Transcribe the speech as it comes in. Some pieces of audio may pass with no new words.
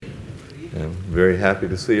I'm very happy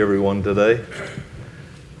to see everyone today.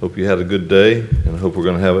 Hope you had a good day, and I hope we're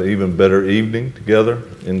going to have an even better evening together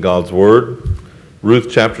in God's Word. Ruth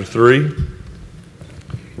chapter 3.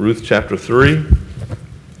 Ruth chapter 3.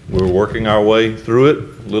 We're working our way through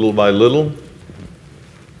it little by little.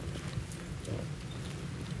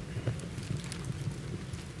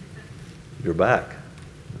 You're back.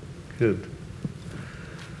 Good.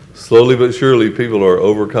 Slowly but surely, people are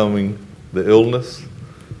overcoming the illness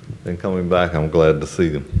and coming back. I'm glad to see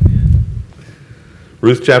them.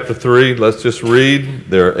 Ruth chapter 3, let's just read.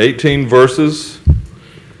 There are 18 verses,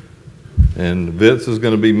 and Vince is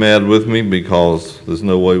going to be mad with me because there's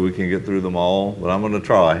no way we can get through them all, but I'm going to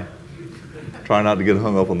try. Try not to get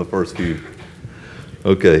hung up on the first few.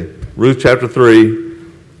 Okay, Ruth chapter 3,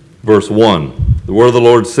 verse 1. The word of the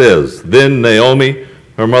Lord says, Then Naomi,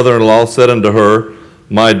 her mother-in-law, said unto her,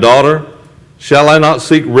 My daughter, shall I not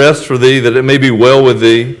seek rest for thee, that it may be well with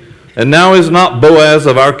thee? And now is not Boaz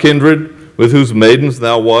of our kindred, with whose maidens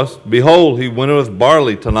thou wast? Behold, he winnoweth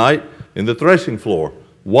barley tonight in the threshing floor.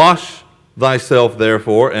 Wash thyself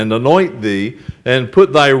therefore, and anoint thee, and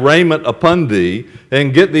put thy raiment upon thee,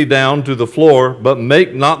 and get thee down to the floor, but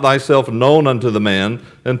make not thyself known unto the man,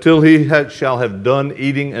 until he shall have done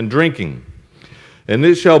eating and drinking. And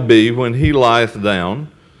it shall be, when he lieth down,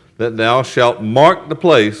 that thou shalt mark the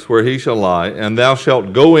place where he shall lie, and thou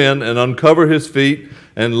shalt go in and uncover his feet,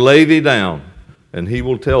 and lay thee down, and he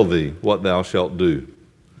will tell thee what thou shalt do.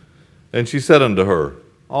 And she said unto her,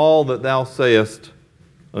 All that thou sayest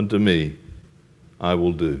unto me, I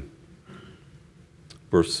will do.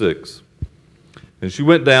 Verse 6. And she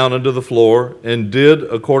went down unto the floor, and did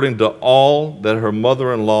according to all that her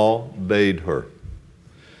mother-in-law bade her.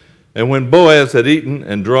 And when Boaz had eaten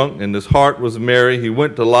and drunk, and his heart was merry, he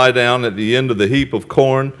went to lie down at the end of the heap of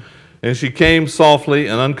corn. And she came softly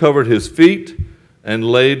and uncovered his feet, and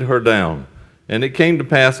laid her down. And it came to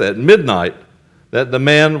pass at midnight that the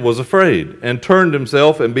man was afraid, and turned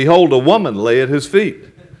himself, and behold, a woman lay at his feet.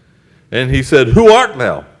 And he said, Who art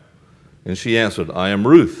thou? And she answered, I am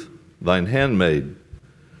Ruth, thine handmaid.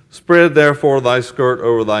 Spread therefore thy skirt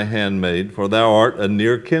over thy handmaid, for thou art a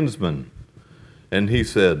near kinsman. And he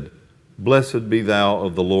said, Blessed be thou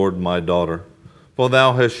of the Lord, my daughter, for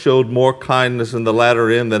thou hast showed more kindness in the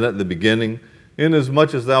latter end than at the beginning,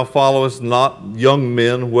 inasmuch as thou followest not young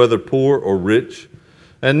men, whether poor or rich.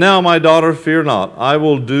 And now, my daughter, fear not, I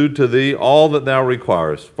will do to thee all that thou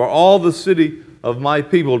requirest. For all the city of my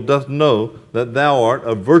people doth know that thou art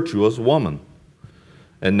a virtuous woman.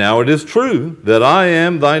 And now it is true that I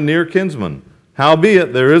am thy near kinsman.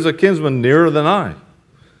 Howbeit there is a kinsman nearer than I.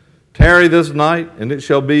 Tarry this night, and it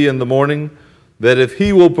shall be in the morning, that if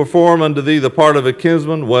he will perform unto thee the part of a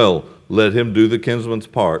kinsman, well, let him do the kinsman's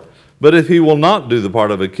part. But if he will not do the part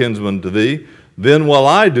of a kinsman to thee, then will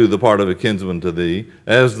I do the part of a kinsman to thee.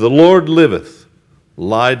 As the Lord liveth,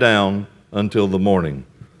 lie down until the morning.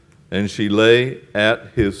 And she lay at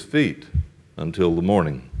his feet until the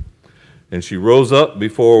morning. And she rose up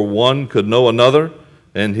before one could know another.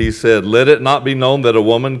 And he said, Let it not be known that a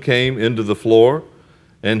woman came into the floor.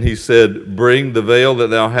 And he said, Bring the veil that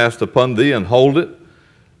thou hast upon thee, and hold it.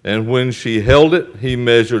 And when she held it, he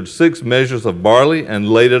measured 6 measures of barley, and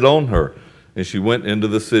laid it on her. And she went into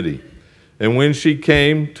the city. And when she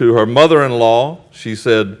came to her mother-in-law, she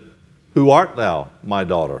said, Who art thou, my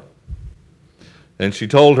daughter? And she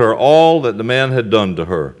told her all that the man had done to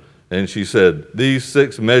her. And she said, These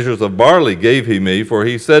 6 measures of barley gave he me, for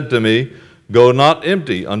he said to me, Go not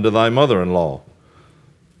empty unto thy mother-in-law.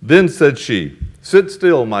 Then said she, Sit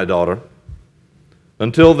still, my daughter,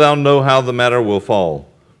 until thou know how the matter will fall.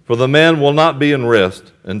 For the man will not be in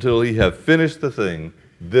rest until he have finished the thing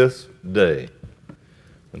this day.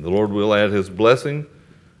 And the Lord will add his blessing,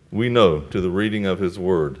 we know, to the reading of his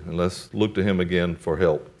word. And let's look to him again for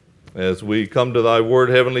help. As we come to thy word,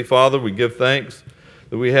 Heavenly Father, we give thanks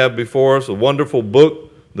that we have before us a wonderful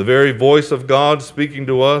book, the very voice of God speaking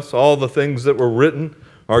to us. All the things that were written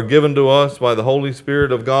are given to us by the Holy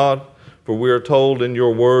Spirit of God. For we are told in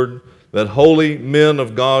your word that holy men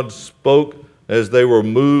of God spoke as they were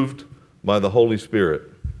moved by the Holy Spirit.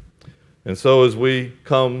 And so as we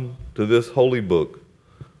come to this holy book,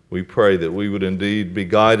 we pray that we would indeed be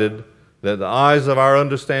guided, that the eyes of our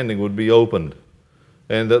understanding would be opened,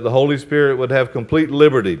 and that the Holy Spirit would have complete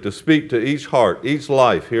liberty to speak to each heart, each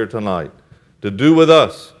life here tonight, to do with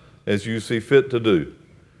us as you see fit to do.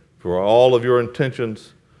 For all of your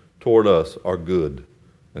intentions toward us are good.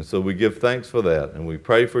 And so we give thanks for that, and we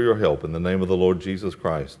pray for your help in the name of the Lord Jesus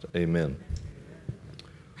Christ. Amen.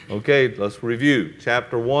 Okay, let's review.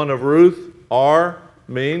 Chapter 1 of Ruth, R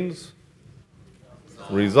means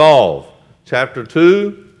resolve. Chapter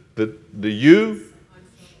 2, The U?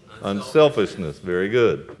 Unselfishness. Very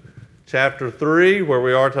good. Chapter 3, where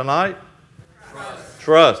we are tonight?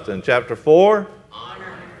 Trust. And chapter 4?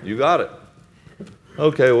 Honor. You got it.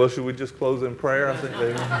 Okay, well, should we just close in prayer? I think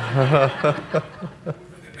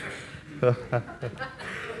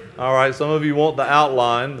All right, some of you want the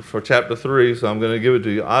outline for chapter 3, so I'm going to give it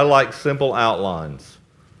to you. I like simple outlines.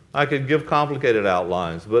 I could give complicated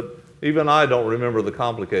outlines, but even I don't remember the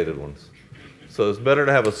complicated ones. So it's better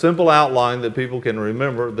to have a simple outline that people can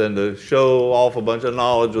remember than to show off a bunch of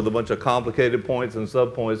knowledge with a bunch of complicated points and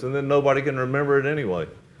subpoints, and then nobody can remember it anyway.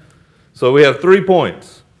 So we have 3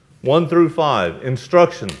 points, 1 through 5.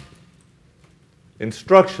 Instruction.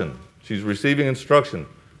 Instruction. She's receiving instruction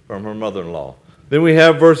from her mother-in-law. Then we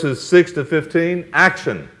have verses 6 to 15,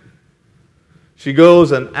 action. She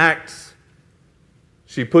goes and acts.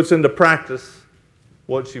 She puts into practice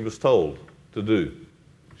what she was told to do.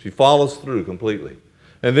 She follows through completely.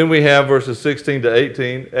 And then we have verses 16 to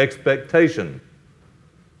 18, expectation.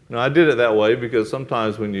 Now, I did it that way because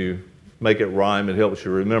sometimes when you make it rhyme, it helps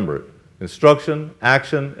you remember it. Instruction,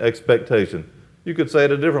 action, expectation. You could say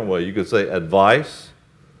it a different way. You could say advice,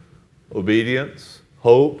 obedience,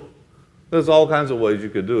 hope. There's all kinds of ways you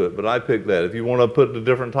could do it, but I picked that. If you want to put a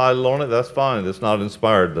different title on it, that's fine. It's not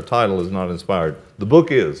inspired. The title is not inspired. The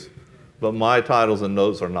book is, but my titles and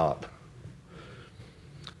notes are not.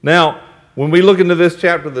 Now, when we look into this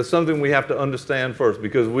chapter, there's something we have to understand first,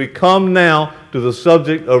 because we come now to the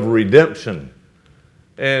subject of redemption.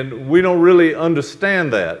 And we don't really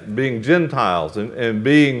understand that, being Gentiles and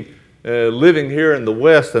being living here in the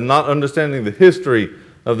West and not understanding the history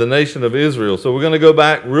of the nation of Israel. So we're going to go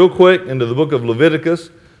back real quick into the book of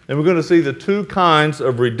Leviticus, and we're going to see the 2 kinds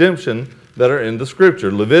of redemption that are in the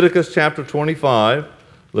Scripture. Leviticus chapter 25.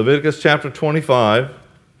 Leviticus chapter 25.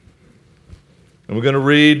 And we're going to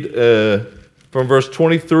read from verse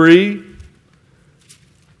 23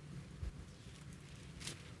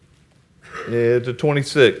 to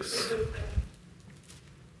 26.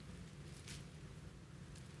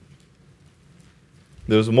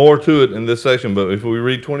 There's more to it in this section, but if we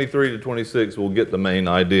read 23 to 26, we'll get the main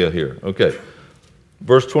idea here. Okay.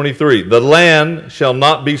 Verse 23, the land shall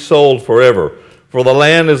not be sold forever, for the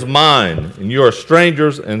land is mine, and you are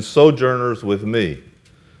strangers and sojourners with me.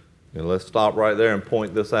 And let's stop right there and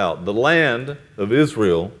point this out. The land of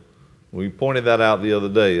Israel, we pointed that out the other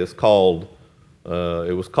day, it was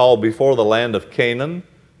called before the land of Canaan,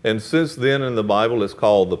 and since then in the Bible it's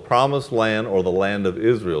called the Promised Land or the land of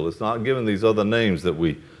Israel. It's not given these other names that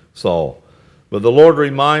we saw. But the Lord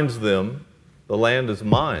reminds them, the land is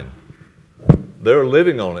mine. They're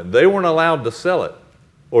living on it. They weren't allowed to sell it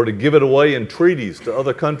or to give it away in treaties to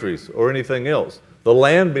other countries or anything else. The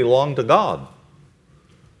land belonged to God.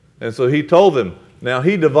 And so he told them, now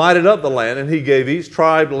he divided up the land and he gave each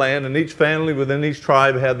tribe land, and each family within each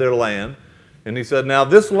tribe had their land. And he said, now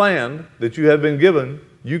this land that you have been given,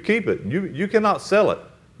 you keep it. You cannot sell it.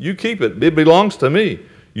 You keep it. It belongs to me.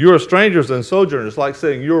 You are strangers and sojourners. It's like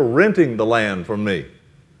saying you're renting the land from me.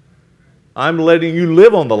 I'm letting you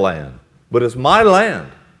live on the land, but it's my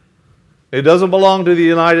land. It doesn't belong to the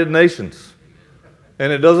United Nations,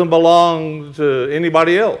 and it doesn't belong to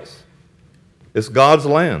anybody else. It's God's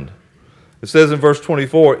land. It says in verse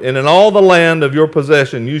 24, and in all the land of your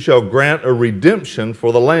possession you shall grant a redemption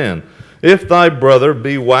for the land. If thy brother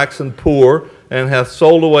be waxen poor and hath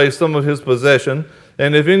sold away some of his possession,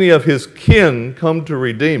 and if any of his kin come to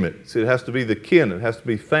redeem it. See, it has to be the kin, it has to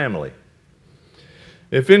be family.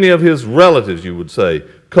 If any of his relatives, you would say,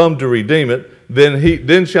 come to redeem it,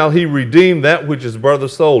 then shall he redeem that which his brother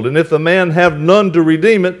sold. And if the man have none to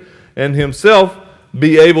redeem it, and himself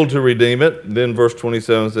be able to redeem it, then verse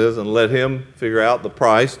 27 says, and let him figure out the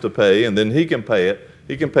price to pay, and then he can pay it.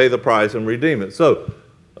 He can pay the price and redeem it. So,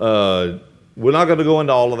 we're not going to go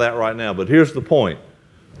into all of that right now, but here's the point.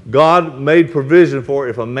 God made provision for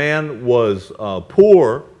if a man was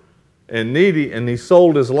poor and needy and he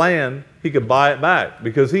sold his land, he could buy it back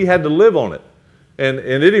because he had to live on it. And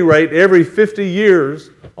at any rate, every 50 years,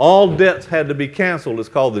 all debts had to be canceled. It's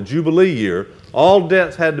called the Jubilee year. All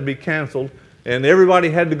debts had to be canceled, and everybody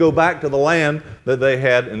had to go back to the land that they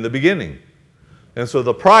had in the beginning. And so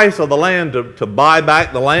the price of the land to buy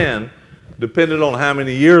back the land depended on how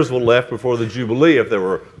many years were left before the Jubilee. If there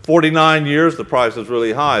were 49 years, the price was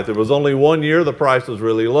really high. If there was only 1 year, the price was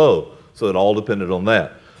really low. So it all depended on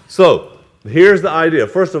that. So here's the idea.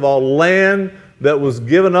 First of all, land that was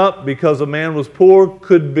given up because a man was poor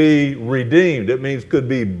could be redeemed. It means could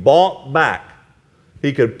be bought back.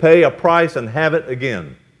 He could pay a price and have it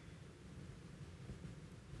again.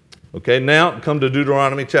 Okay, now come to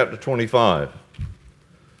Deuteronomy chapter 25.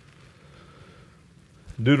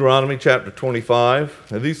 Deuteronomy chapter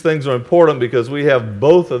 25. And these things are important because we have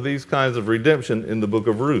both of these kinds of redemption in the book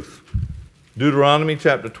of Ruth. Deuteronomy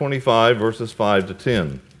chapter 25, verses 5 to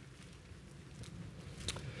 10.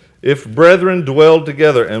 If brethren dwell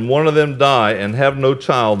together, and one of them die and have no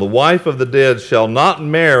child, the wife of the dead shall not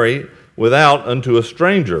marry without unto a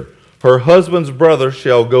stranger. Her husband's brother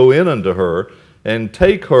shall go in unto her, and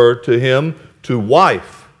take her to him to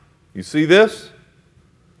wife. You see this?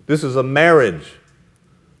 This is a marriage.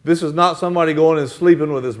 This is not somebody going and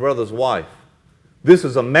sleeping with his brother's wife. This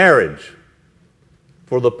is a marriage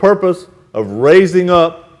for the purpose of raising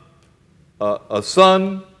up a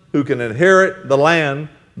son who can inherit the land,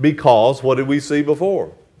 because what did we see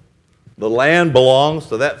before? The land belongs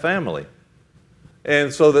to that family.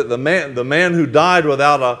 And so that the man who died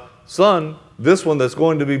without a son, this one that's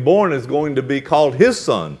going to be born is going to be called his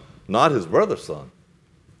son, not his brother's son.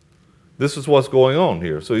 This is what's going on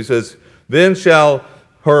here. So he says, then shall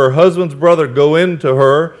her husband's brother go in to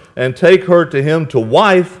her and take her to him to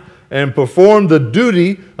wife, and perform the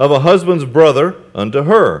duty of a husband's brother unto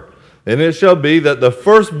her. And it shall be that the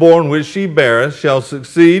firstborn which she beareth shall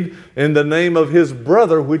succeed in the name of his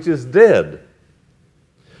brother which is dead,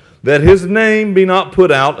 that his name be not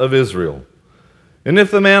put out of Israel. And if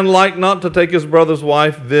the man like not to take his brother's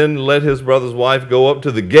wife, then let his brother's wife go up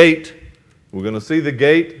to the gate. We're going to see the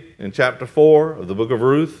gate in chapter 4 of the book of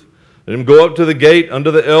Ruth. Let him go up to the gate unto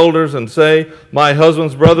the elders and say, my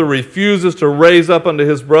husband's brother refuses to raise up unto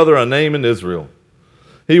his brother a name in Israel.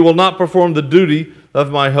 He will not perform the duty of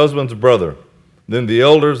my husband's brother. Then the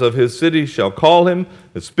elders of his city shall call him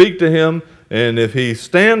and speak to him, and if he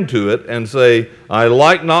stand to it and say, I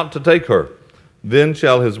like not to take her, then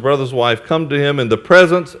shall his brother's wife come to him in the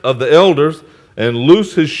presence of the elders, and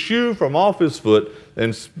loose his shoe from off his foot,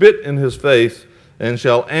 and spit in his face, and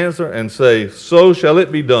shall answer and say, so shall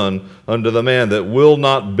it be done unto the man that will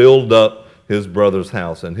not build up his brother's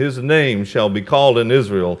house. And his name shall be called in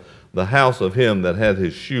Israel, the house of him that had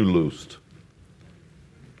his shoe loosed.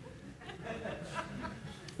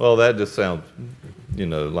 Well, that just sounds,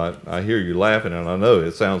 like I hear you laughing, and I know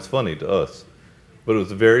it sounds funny to us. But it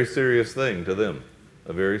was a very serious thing to them,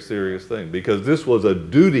 a very serious thing, because this was a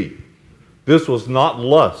duty. This was not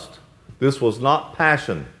lust. This was not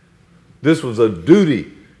passion. This was a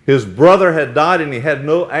duty. His brother had died and he had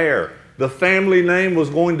no heir. The family name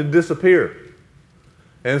was going to disappear.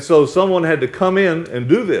 And so someone had to come in and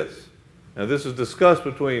do this. Now this is discussed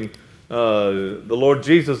between the Lord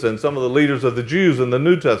Jesus and some of the leaders of the Jews in the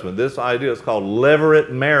New Testament. This idea is called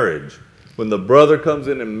levirate marriage. When the brother comes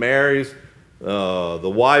in and marries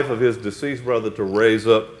the wife of his deceased brother to raise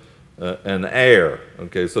up an heir.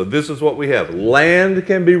 Okay, so this is what we have. Land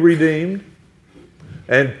can be redeemed.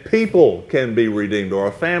 And people can be redeemed, or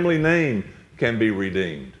a family name can be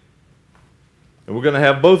redeemed. And we're going to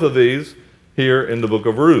have both of these here in the book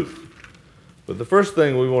of Ruth. But the first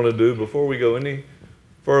thing we want to do before we go any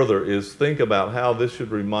further is think about how this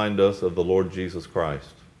should remind us of the Lord Jesus Christ.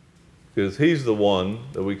 Because he's the one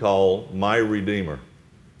that we call my Redeemer.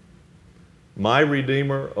 My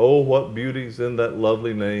Redeemer, oh, what beauties in that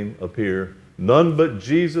lovely name appear. None but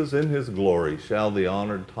Jesus in his glory shall the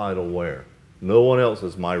honored title wear. No one else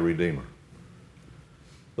is my Redeemer.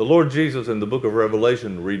 The Lord Jesus in the book of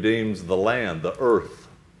Revelation redeems the land, the earth.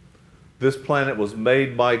 This planet was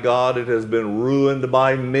made by God. It has been ruined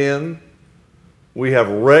by men. We have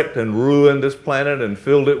wrecked and ruined this planet and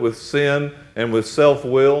filled it with sin and with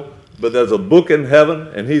self-will. But there's a book in heaven,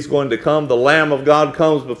 and he's going to come. The Lamb of God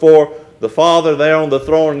comes before the Father there on the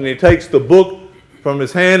throne, and he takes the book from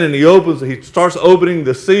his hand and he starts opening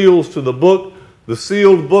the seals to the book. The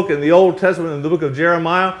sealed book in the Old Testament, in the book of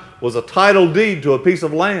Jeremiah, was a title deed to a piece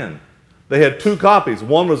of land. They had two copies.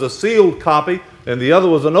 One was a sealed copy, and the other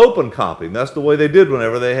was an open copy. And that's the way they did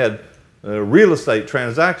whenever they had real estate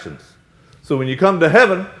transactions. So when you come to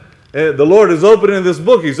heaven, the Lord is opening this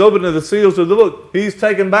book. He's opening the seals of the book. He's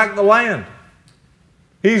taking back the land.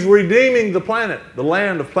 He's redeeming the planet, the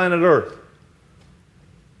land of planet Earth.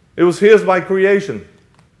 It was his by creation,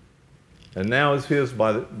 and now it's his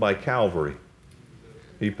by Calvary.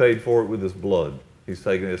 He paid for it with his blood. He's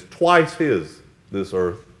taken it. It's twice his, this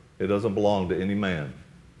earth. It doesn't belong to any man.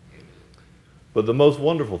 But the most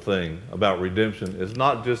wonderful thing about redemption is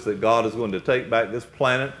not just that God is going to take back this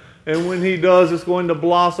planet, and when he does, it's going to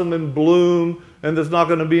blossom and bloom, and there's not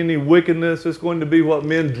going to be any wickedness. It's going to be what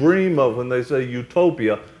men dream of when they say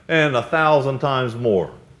utopia, and 1,000 times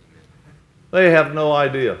more. They have no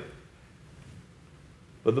idea.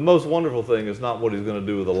 But the most wonderful thing is not what he's going to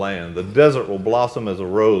do with the land. The desert will blossom as a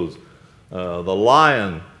rose. The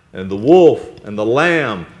lion and the wolf and the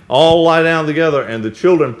lamb all lie down together, and the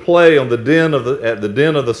children play on at the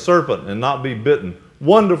den of the serpent and not be bitten.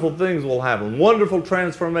 Wonderful things will happen, wonderful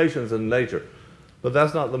transformations in nature. But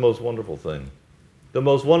that's not the most wonderful thing. The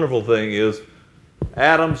most wonderful thing is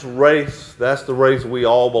Adam's race. That's the race we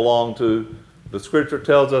all belong to. The scripture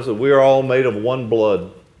tells us that we are all made of one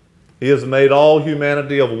blood. He has made all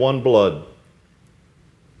humanity of one blood.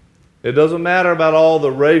 It doesn't matter about all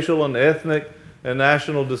the racial and ethnic and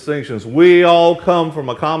national distinctions. We all come from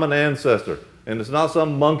a common ancestor, and it's not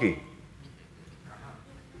some monkey.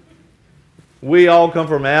 We all come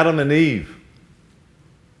from Adam and Eve.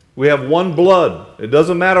 We have one blood. It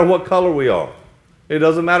doesn't matter what color we are. It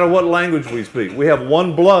doesn't matter what language we speak. We have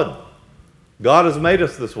one blood. God has made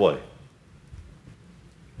us this way.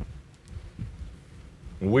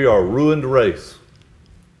 We are a ruined race.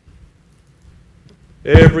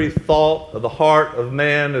 Every thought of the heart of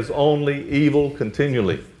man is only evil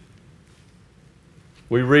continually.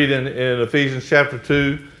 We read in Ephesians chapter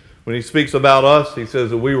 2, when he speaks about us, he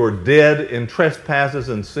says that we were dead in trespasses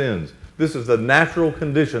and sins. This is the natural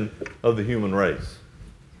condition of the human race.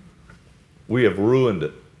 We have ruined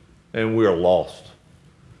it, and we are lost.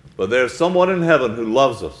 But there's someone in heaven who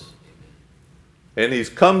loves us, and he's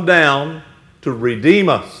come down to redeem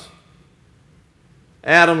us.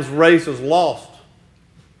 Adam's race is lost,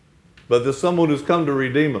 but there's someone who's come to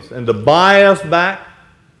redeem us and to buy us back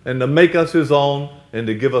and to make us his own and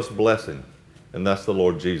to give us blessing. And that's the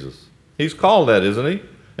Lord Jesus. He's called that, isn't he?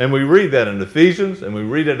 And we read that in Ephesians, and we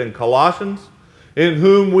read it in Colossians, in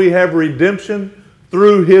whom we have redemption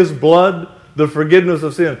through his blood, the forgiveness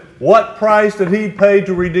of sin. What price did he pay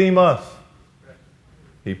to redeem us?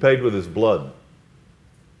 He paid with his blood.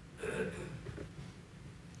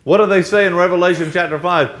 What do they say in Revelation chapter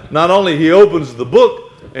 5? Not only he opens the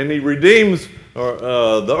book and he redeems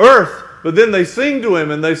the earth, but then they sing to him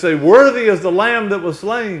and they say, "Worthy is the Lamb that was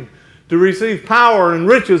slain to receive power and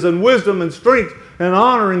riches and wisdom and strength and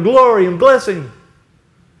honor and glory and blessing."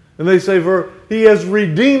 And they say, "For he has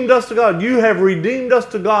redeemed us to God." You have redeemed us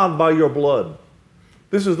to God by your blood.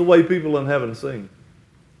 This is the way people in heaven sing.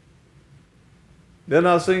 They're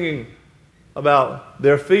not singing about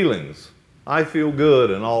their feelings. I feel good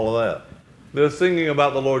and all of that. They're singing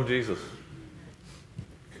about the Lord Jesus.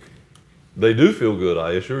 They do feel good,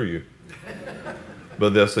 I assure you.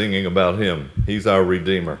 But they're singing about him. He's our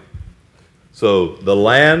Redeemer. So the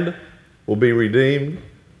land will be redeemed,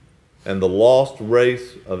 and the lost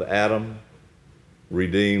race of Adam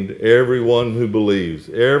redeemed. Everyone who believes,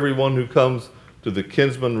 everyone who comes to the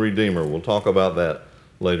kinsman Redeemer. We'll talk about that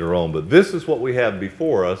later on. But this is what we have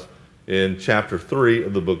before us in chapter 3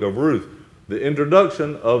 of the book of Ruth. The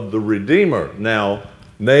introduction of the Redeemer. Now,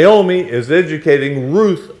 Naomi is educating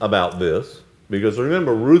Ruth about this, because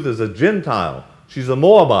remember, Ruth is a Gentile. She's a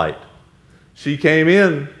Moabite. She came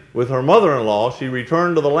in with her mother-in-law. She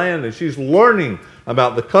returned to the land, and she's learning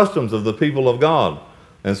about the customs of the people of God.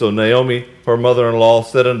 And so Naomi, her mother-in-law,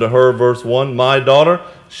 said unto her, verse 1, "My daughter,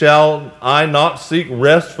 shall I not seek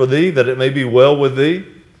rest for thee, that it may be well with thee?"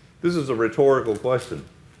 This is a rhetorical question.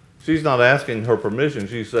 She's not asking her permission.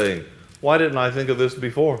 She's saying, why didn't I think of this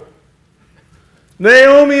before?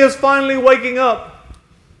 Naomi is finally waking up.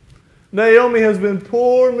 Naomi has been,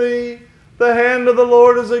 "Poor me, the hand of the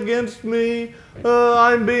Lord is against me.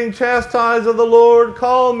 I'm being chastised of the Lord.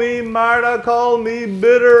 Call me Marta, call me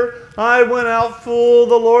bitter. I went out full,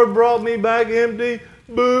 the Lord brought me back empty.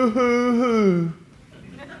 Boo-hoo-hoo."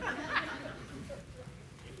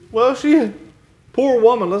 Well, poor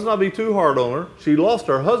woman, let's not be too hard on her. She lost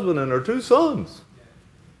her husband and her 2 sons.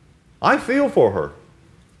 I feel for her.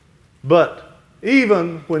 But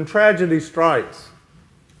even when tragedy strikes,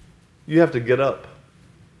 you have to get up.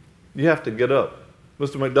 You have to get up.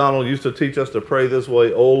 Mr. McDonald used to teach us to pray this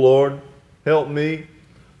way: "Oh Lord, help me.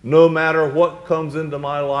 No matter what comes into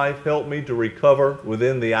my life, help me to recover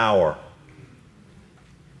within the hour."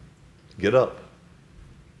 Get up.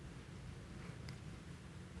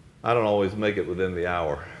 I don't always make it within the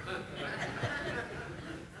hour.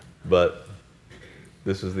 But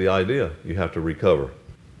this is the idea. You have to recover.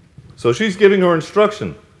 So she's giving her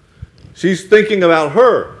instruction. She's thinking about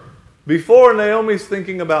her before Naomi's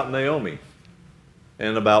thinking about Naomi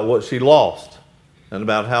and about what she lost and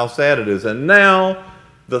about how sad it is. And now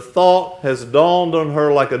the thought has dawned on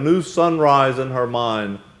her like a new sunrise in her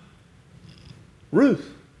mind.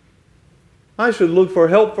 Ruth, I should look for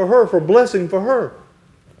help for her, for blessing for her.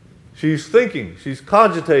 She's thinking, she's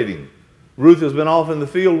cogitating. Ruth has been off in the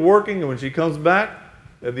field working, and when she comes back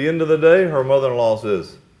at the end of the day, her mother-in-law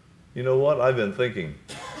says, "You know what? I've been thinking.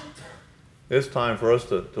 It's time for us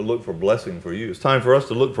to look for blessing for you. It's time for us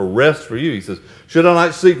to look for rest for you. He says, should I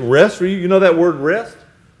not seek rest for you? You know that word rest?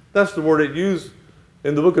 That's the word it used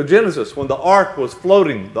in the book of Genesis when the ark was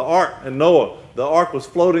floating. The ark and Noah, the ark was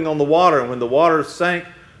floating on the water. And when the water sank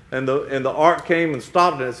and the ark came and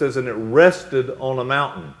stopped, and it says, and it rested on a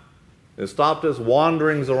mountain. It stopped its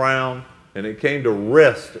wanderings around, and it came to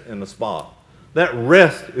rest in the spot. That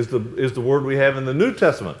rest is the word we have in the New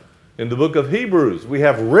Testament. In the book of Hebrews, we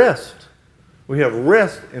have rest. We have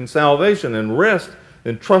rest in salvation and rest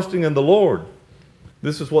in trusting in the Lord.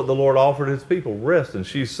 This is what the Lord offered his people, rest. And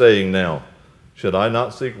she's saying now, should I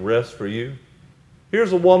not seek rest for you?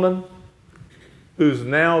 Here's a woman who's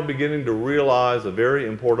now beginning to realize a very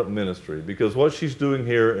important ministry, because what she's doing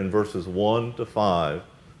here in verses 1 to 5,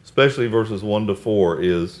 especially verses 1 to 4,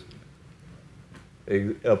 is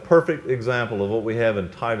a perfect example of what we have in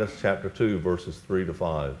Titus chapter 2, verses 3 to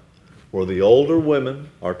 5, where the older women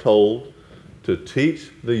are told to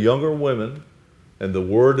teach the younger women, and the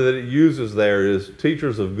word that it uses there is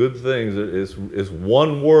teachers of good things. It's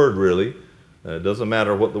one word, really. It doesn't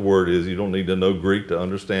matter what the word is. You don't need to know Greek to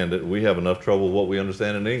understand it. We have enough trouble with what we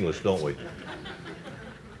understand in English, don't we?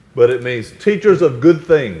 But it means teachers of good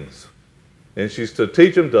things. And she's to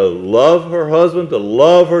teach them to love her husband, to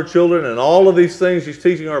love her children, and all of these things. She's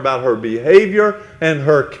teaching her about her behavior and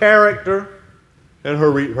her character and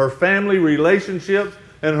her family relationships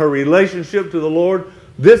and her relationship to the Lord.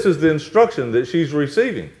 This is the instruction that she's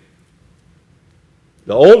receiving.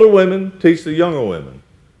 The older women teach the younger women.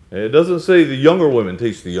 And it doesn't say the younger women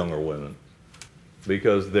teach the younger women,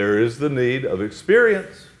 because there is the need of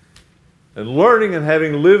experience and learning and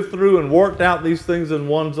having lived through and worked out these things in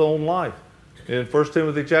one's own life. In 1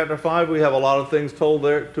 Timothy chapter 5, we have a lot of things told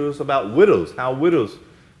there to us about widows, how widows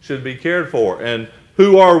should be cared for, and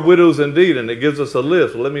who are widows indeed, and it gives us a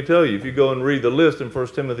list. Well, let me tell you, if you go and read the list in 1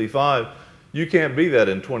 Timothy 5, you can't be that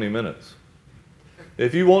in 20 minutes.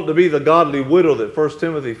 If you want to be the godly widow that 1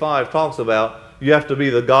 Timothy 5 talks about, you have to be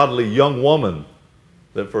the godly young woman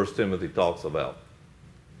that 1 Timothy talks about.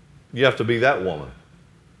 You have to be that woman.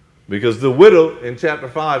 Because the widow in chapter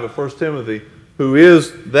 5 of 1 Timothy, who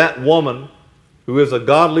is that woman, who is a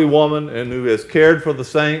godly woman and who has cared for the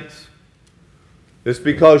saints, it's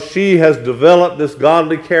because she has developed this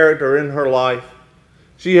godly character in her life.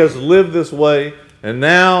 She has lived this way, and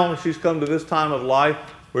now she's come to this time of life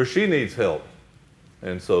where she needs help.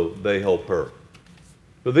 And so they help her.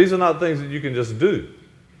 But these are not things that you can just do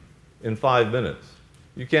in 5 minutes.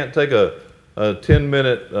 You can't take a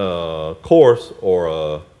 10-minute course or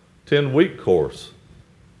a 10-week course.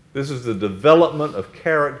 This is the development of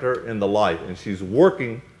character in the life. And she's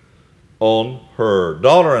working on her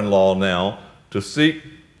daughter-in-law now to seek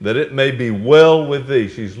that it may be well with thee.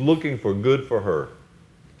 She's looking for good for her.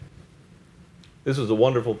 This is a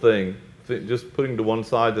wonderful thing. Just putting to one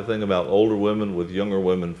side the thing about older women with younger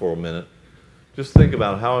women for a minute. Just think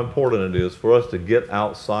about how important it is for us to get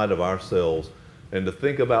outside of ourselves and to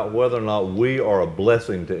think about whether or not we are a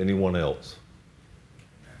blessing to anyone else.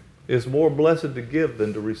 It's more blessed to give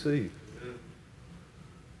than to receive.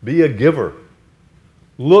 Be a giver.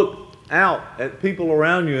 Look out at people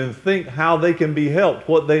around you and think how they can be helped,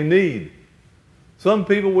 what they need. Some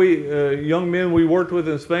people, young men we worked with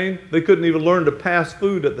in Spain, they couldn't even learn to pass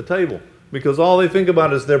food at the table because all they think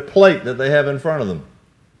about is their plate that they have in front of them.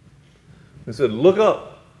 They said, look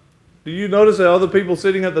up. Do you notice that other people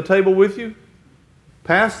sitting at the table with you?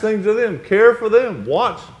 Pass things to them. Care for them.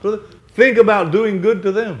 Watch for them. Think about doing good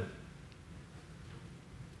to them.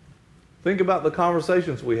 Think about the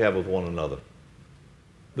conversations we have with one another.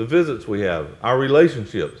 The visits we have. Our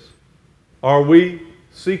relationships. Are we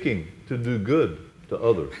seeking to do good to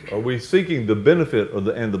others? Are we seeking the benefit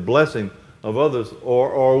and the blessing of others?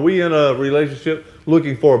 Or are we in a relationship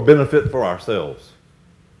looking for a benefit for ourselves?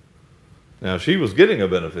 Now, she was getting a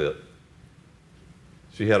benefit.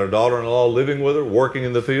 She had her daughter-in-law living with her, working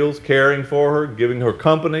in the fields, caring for her, giving her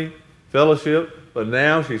company, fellowship. But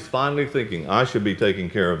now she's finally thinking, I should be taking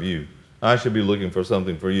care of you. I should be looking for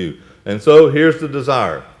something for you. And so here's the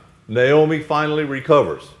desire. Naomi finally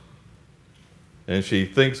recovers. And she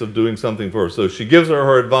thinks of doing something for her. So she gives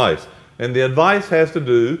her advice. And the advice has to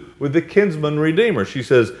do with the kinsman redeemer. She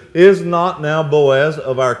says, is not now Boaz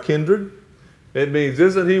of our kindred? It means,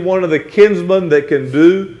 isn't he one of the kinsmen that can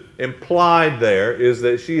do? Implied there is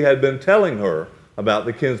that she had been telling her about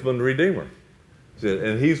the kinsman redeemer.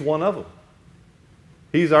 And he's one of them.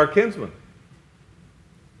 He's our kinsman.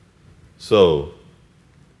 So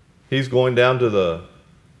he's going down to the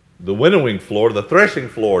winnowing floor, the threshing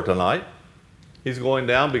floor tonight. He's going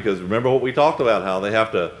down because remember what we talked about, how they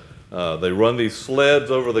have to, they run these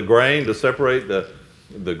sleds over the grain to separate the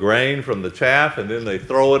the grain from the chaff, and then they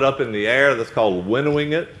throw it up in the air. That's called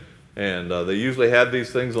winnowing it. And they usually had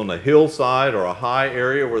these things on a hillside or a high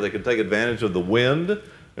area where they could take advantage of the wind.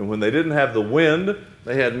 And when they didn't have the wind,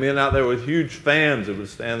 they had men out there with huge fans that would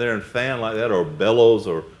stand there and fan like that, or bellows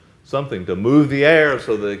or something to move the air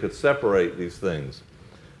so that they could separate these things.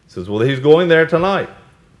 He says, well, he's going there tonight.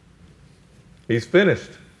 He's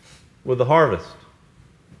finished with the harvest.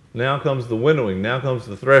 Now comes the winnowing. Now comes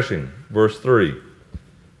the threshing. Verse 3.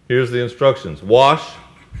 Here's the instructions. Wash,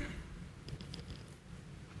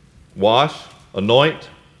 anoint,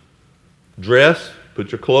 dress,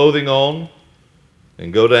 put your clothing on,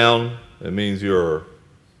 and go down. It means your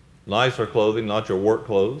nicer clothing, not your work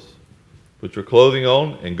clothes. Put your clothing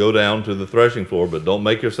on and go down to the threshing floor, but don't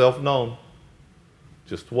make yourself known.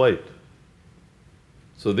 Just wait.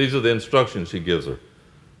 So these are the instructions he gives her.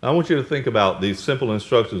 I want you to think about these simple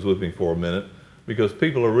instructions with me for a minute, because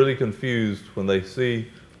people are really confused when they see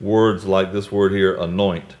words like this word here,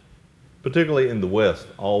 anoint. Particularly in the West,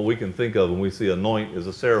 all we can think of when we see anoint is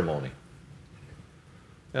a ceremony.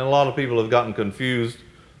 And a lot of people have gotten confused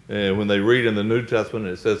when they read in the New Testament.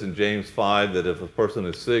 It says in James 5 that if a person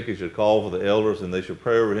is sick, he should call for the elders and they should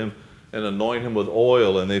pray over him and anoint him with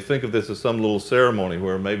oil. And they think of this as some little ceremony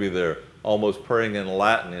where maybe they're almost praying in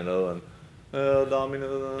Latin, and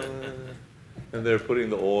Domino, and they're putting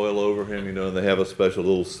the oil over him, and they have a special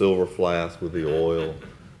little silver flask with the oil.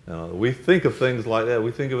 We think of things like that.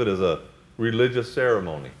 We think of it as a religious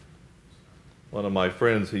ceremony. One of my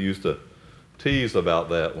friends, he used to tease about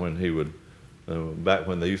that when he would, back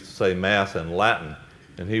when they used to say Mass in Latin,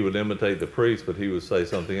 and he would imitate the priest, but he would say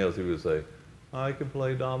something else. He would say, I can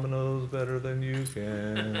play dominoes better than you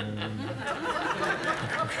can.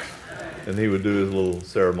 And he would do his little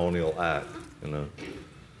ceremonial act, And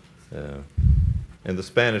the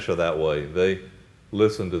Spanish are that way. They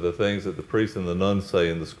listen to the things that the priests and the nuns say,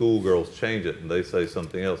 and the schoolgirls change it, and they say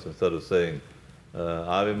something else instead of saying,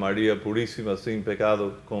 Ave Maria Purísima sin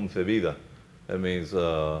pecado concebida. That means,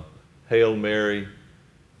 Hail Mary,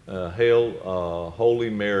 Holy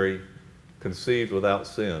Mary, conceived without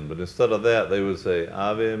sin. But instead of that, they would say,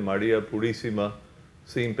 Ave Maria Purísima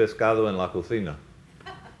sin pescado en la cocina.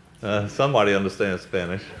 Somebody understands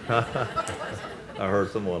Spanish. I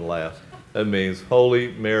heard someone laugh. That means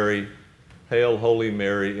Holy Mary, Hail Holy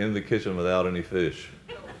Mary in the kitchen without any fish.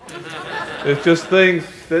 It's just things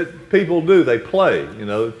that people do. They play,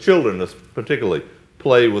 children particularly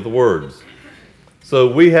play with words.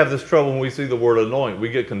 So we have this trouble when we see the word anoint. We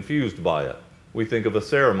get confused by it. We think of a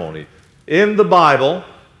ceremony. In the Bible,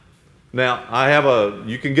 now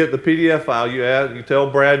you can get the PDF file. You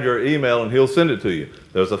tell Brad your email and he'll send it to you.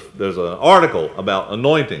 There's an article about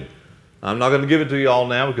anointing. I'm not going to give it to you all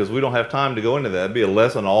now because we don't have time to go into that. It'd be a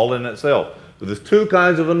lesson all in itself. But there's two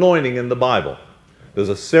kinds of anointing in the Bible. There's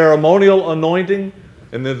a ceremonial anointing,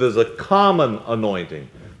 and then there's a common anointing.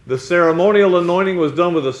 The ceremonial anointing was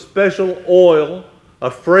done with a special oil,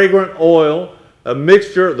 a fragrant oil, a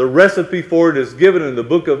mixture. The recipe for it is given in the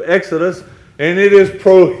book of Exodus, and it is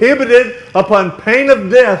prohibited upon pain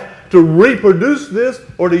of death to reproduce this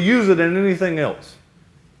or to use it in anything else.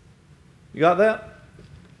 You got that?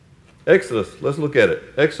 Exodus, let's look at it.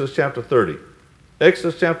 Exodus chapter 30.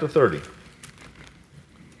 Exodus chapter 30.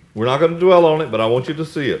 We're not going to dwell on it, but I want you to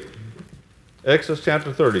see it. Exodus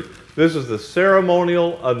chapter 30. This is the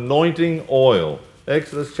ceremonial anointing oil.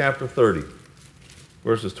 Exodus chapter 30,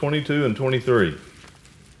 verses 22 and 23.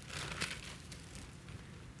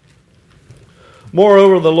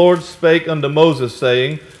 Moreover, the Lord spake unto Moses,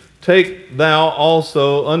 saying, Take thou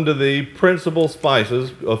also unto thee principal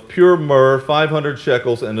spices of pure myrrh 500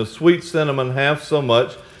 shekels, and of sweet cinnamon half so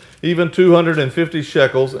much, even 250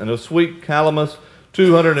 shekels, and of sweet calamus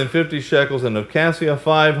 250 shekels, and of cassia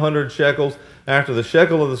 500 shekels, after the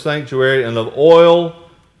shekel of the sanctuary, and of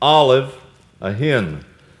olive a hin.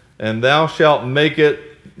 And thou shalt make it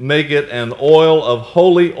an oil of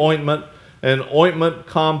holy ointment, an ointment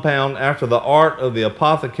compound after the art of the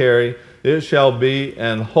apothecary. It shall be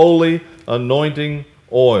an holy anointing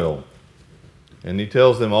oil. And he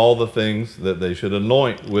tells them all the things that they should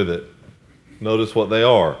anoint with it. Notice what they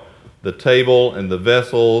are. The table and the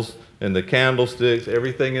vessels and the candlesticks,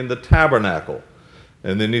 everything in the tabernacle.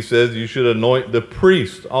 And then he says you should anoint the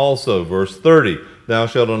priest also. Verse 30, thou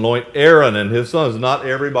shalt anoint Aaron and his sons. Not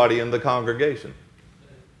everybody in the congregation.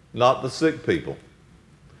 Not the sick people.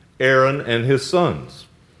 Aaron and his sons.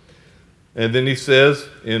 And then he says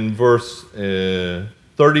in verse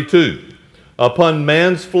 32, upon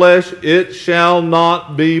man's flesh it shall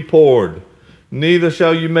not be poured, neither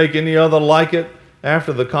shall you make any other like it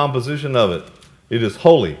after the composition of it. It is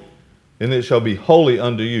holy, and it shall be holy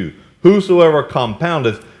unto you. Whosoever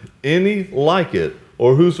compoundeth any like it,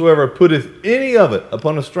 or whosoever putteth any of it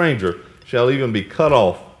upon a stranger, shall even be cut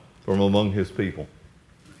off from among his people.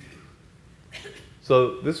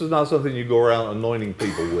 So this is not something you go around anointing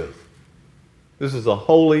people with. This is a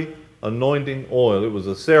holy anointing oil. It was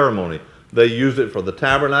a ceremony. They used it for the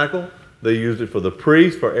tabernacle. They used it for the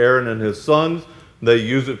priests, for Aaron and his sons. They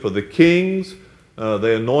used it for the kings.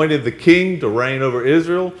 They anointed the king to reign over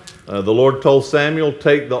Israel. The Lord told Samuel,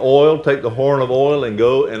 take the oil, take the horn of oil, and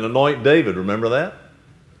go and anoint David. Remember that?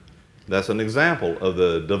 That's an example of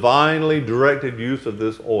the divinely directed use of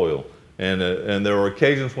this oil. And there were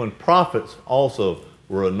occasions when prophets also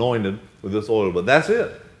were anointed with this oil. But that's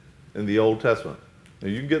it in the Old Testament. Now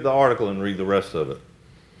you can get the article and read the rest of it.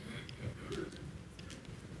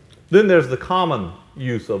 Then there's the common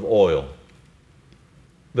use of oil,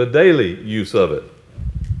 the daily use of it.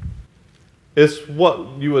 It's what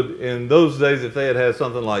you would, in those days, if they had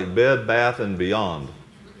something like Bed, Bath, and Beyond,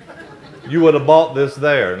 you would have bought this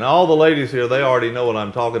there. Now, all the ladies here, they already know what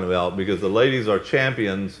I'm talking about because the ladies are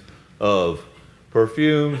champions of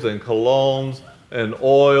perfumes and colognes and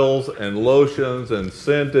oils and lotions and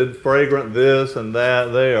scented, fragrant this and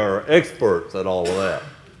that. They are experts at all of that.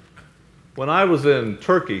 When I was in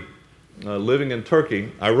Turkey, living in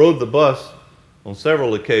Turkey, I rode the bus on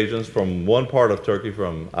several occasions from one part of Turkey,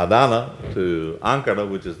 from Adana to Ankara,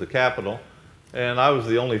 which is the capital, and I was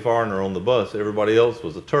the only foreigner on the bus. Everybody else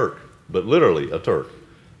was a Turk, but literally a Turk.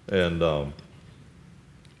 And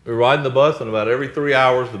we were riding the bus, and about every 3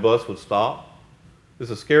 hours the bus would stop. It's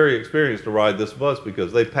a scary experience to ride this bus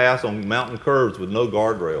because they pass on mountain curves with no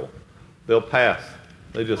guardrail. They'll pass.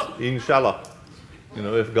 They just, inshallah. You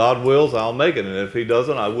know, if God wills, I'll make it. And if he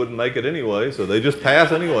doesn't, I wouldn't make it anyway. So they just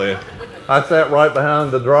pass anyway. I sat right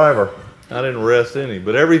behind the driver. I didn't rest any.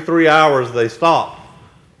 But every 3 hours they stop.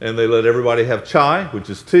 And they let everybody have chai, which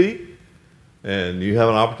is tea. And you have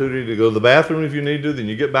an opportunity to go to the bathroom if you need to. Then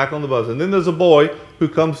you get back on the bus. And then there's a boy who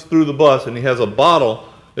comes through the bus and he has a bottle.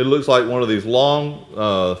 It looks like one of these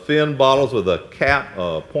long, thin bottles with a cap,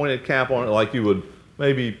 pointed cap on it, like you would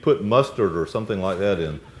maybe put mustard or something like that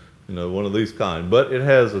in. You know, one of these kind. But it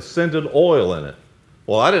has a scented oil in it.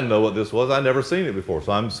 Well, I didn't know what this was. I'd never seen it before.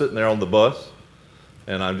 So I'm sitting there on the bus,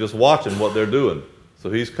 and I'm just watching what they're doing. So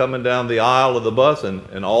he's coming down the aisle of the bus,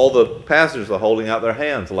 and all the passengers are holding out their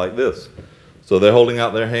hands like this. So they're holding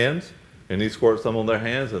out their hands, and he squirts some on their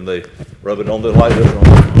hands, and they rub it on their like this.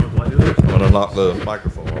 I'm going to knock the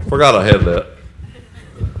microphone off. Forgot I had that.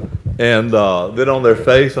 And then on their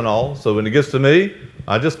face and all. So when it gets to me,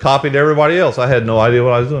 I just copied everybody else. I had no idea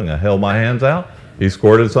what I was doing. I held my hands out. He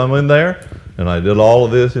squirted some in there, and I did all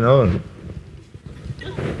of this, you know. And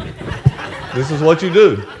this is what you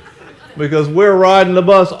do. Because we're riding the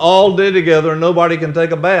bus all day together, and nobody can take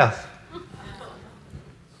a bath.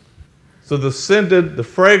 So the scented, the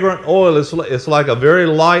fragrant oil, it's like a very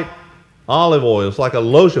light olive oil. It's like a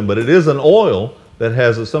lotion, but it is an oil that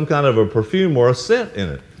has some kind of a perfume or a scent in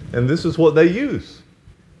it. And this is what they use.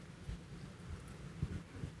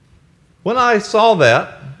 When I saw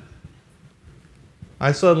that,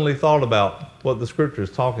 I suddenly thought about what the scripture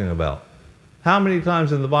is talking about. How many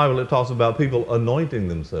times in the Bible it talks about people anointing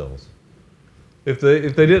themselves? If they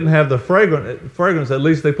didn't have the fragrance, at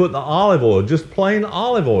least they put the olive oil, just plain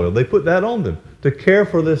olive oil. They put that on them to care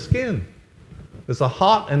for their skin. It's a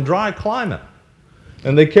hot and dry climate.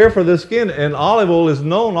 And they care for their skin. And olive oil is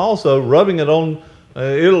known also, rubbing it on,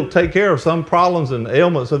 it'll take care of some problems and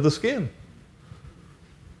ailments of the skin.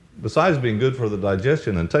 Besides being good for the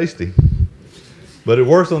digestion and tasty. But it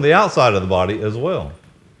works on the outside of the body as well.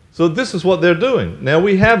 So this is what they're doing. Now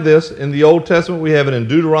we have this in the Old Testament. We have it in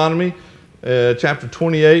Deuteronomy chapter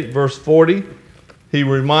 28, verse 40. He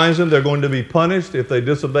reminds them they're going to be punished if they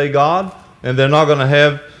disobey God, and they're not going to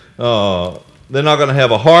have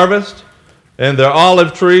a harvest, and their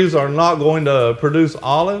olive trees are not going to produce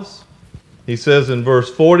olives. He says in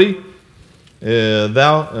verse 40,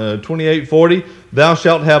 28:40, thou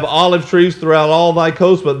shalt have olive trees throughout all thy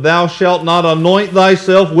coast, but thou shalt not anoint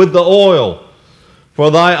thyself with the oil, for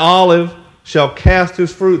thy olive shall cast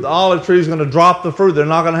his fruit. The olive tree is going to drop the fruit. They're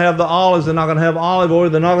not going to have the olives. They're not going to have olive oil.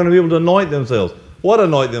 They're not going to be able to anoint themselves. What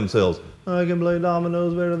anoint themselves? I can play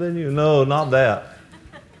dominoes better than you. No, not that.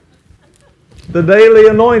 The daily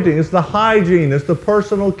anointing. It's the hygiene. It's the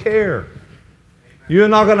personal care. You're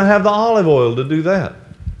not going to have the olive oil to do that.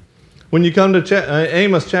 When you come to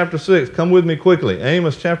Amos chapter 6, come with me quickly.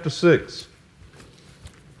 Amos chapter 6.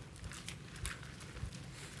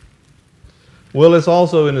 Well, it's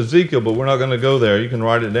also in Ezekiel, but we're not going to go there. You can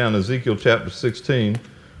write it down. Ezekiel chapter 16.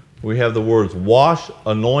 We have the words wash,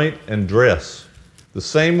 anoint, and dress. The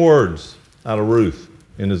same words out of Ruth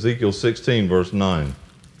in Ezekiel 16, verse 9.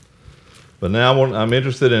 But now I'm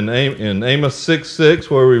interested in Amos 6:6,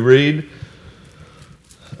 where we read,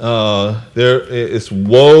 it's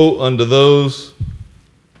woe unto those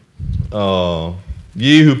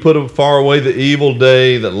ye who put far away the evil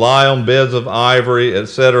day, that lie on beds of ivory,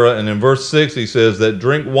 etc. And in verse 6 he says, that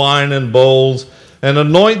drink wine in bowls, and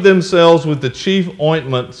anoint themselves with the chief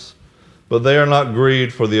ointments, but they are not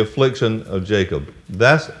grieved for the affliction of Jacob.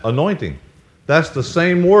 That's anointing. That's the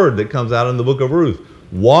same word that comes out in the book of Ruth.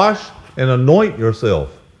 Wash and anoint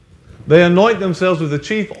yourself. They anoint themselves with the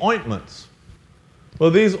chief ointments.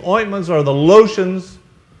 Well, these ointments are the lotions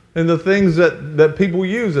and the things that people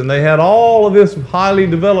use, and they had all of this highly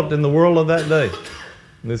developed in the world of that day.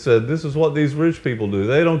 And they said, this is what these rich people do.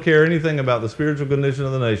 They don't care anything about the spiritual condition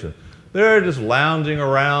of the nation. They're just lounging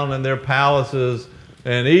around in their palaces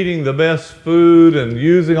and eating the best food and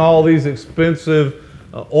using all these expensive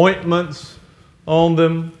ointments on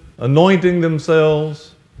them, anointing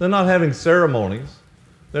themselves. They're not having ceremonies.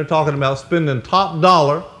 They're talking about spending top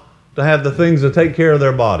dollar to have the things to take care of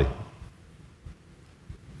their body.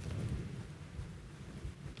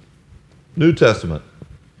 New Testament,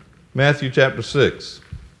 Matthew chapter 6.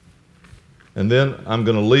 And then I'm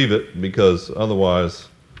going to leave it because otherwise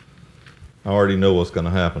I already know what's going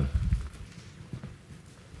to happen.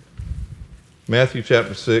 Matthew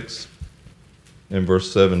chapter 6 and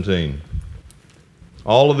verse 17.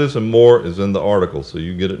 All of this and more is in the article, so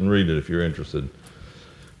you get it and read it if you're interested.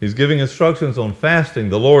 He's giving instructions on fasting,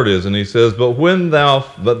 the Lord is, and he says, But when thou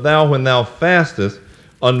fastest,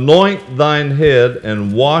 anoint thine head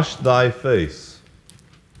and wash thy face.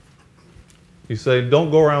 He's saying, don't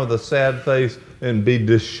go around with a sad face and be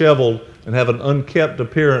disheveled and have an unkept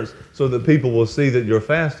appearance so that people will see that you're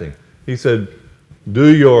fasting. He said,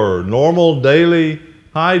 do your normal daily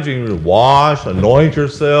hygiene. Wash, anoint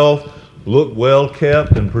yourself, look well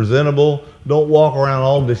kept and presentable. Don't walk around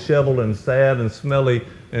all disheveled and sad and smelly,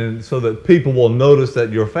 and so that people will notice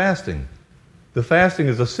that you're fasting. The fasting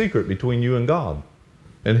is a secret between you and God,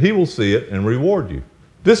 and He will see it and reward you.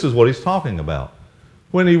 This is what He's talking about.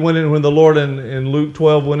 When the Lord in Luke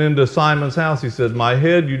 12 went into Simon's house, He said, my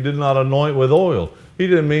head you did not anoint with oil. He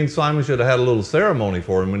didn't mean Simon should have had a little ceremony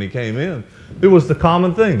for him when he came in. It was the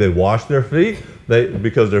common thing. They washed their feet.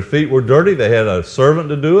 Because their feet were dirty, they had a servant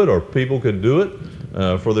to do it, or people could do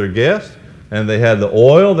it for their guests. And they had the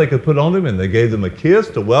oil they could put on them, and they gave them a kiss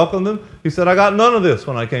to welcome them. He said, I got none of this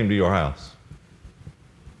when I came to your house.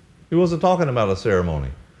 He wasn't talking about a ceremony.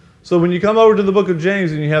 So when you come over to the book of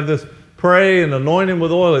James and you have this pray and anoint him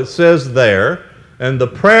with oil, it says there, and the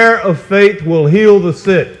prayer of faith will heal the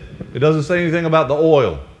sick. It doesn't say anything about the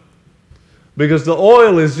oil. Because the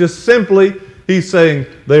oil is just simply, he's saying,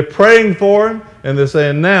 they're praying for him, and they're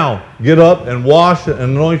saying, now, get up and wash and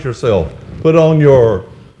anoint yourself.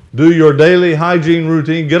 Do your daily hygiene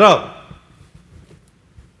routine, get up.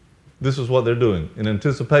 This is what they're doing in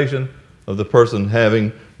anticipation of the person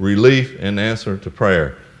having relief and answer to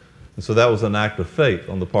prayer. And so that was an act of faith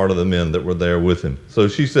on the part of the men that were there with him. So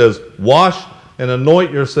she says, wash and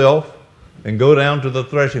anoint yourself and go down to the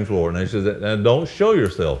threshing floor. And he says, and don't show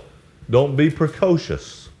yourself. Don't be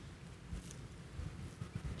precocious.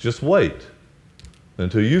 Just wait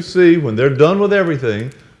until you see when they're done with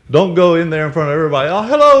everything. Don't go in there in front of everybody. Oh,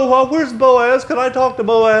 hello, where's Boaz? Can I talk to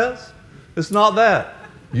Boaz? It's not that.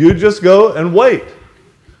 You just go and wait.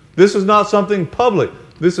 This is not something public.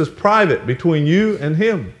 This is private between you and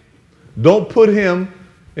him. Don't put him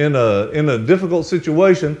in a difficult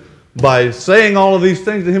situation by saying all of these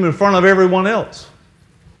things to him in front of everyone else.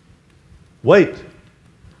 Wait.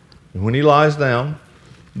 And when he lies down,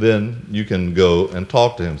 then you can go and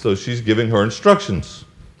talk to him. So she's giving her instructions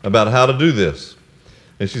about how to do this.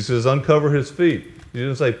 And she says, uncover his feet. She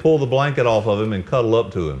didn't say pull the blanket off of him and cuddle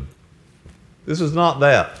up to him. This is not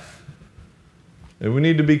that. And we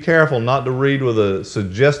need to be careful not to read with a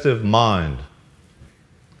suggestive mind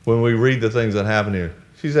when we read the things that happen here.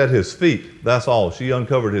 She's at his feet, that's all. She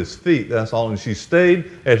uncovered his feet, that's all. And she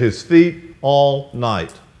stayed at his feet all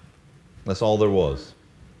night. That's all there was.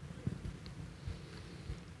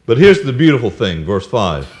 But here's the beautiful thing, verse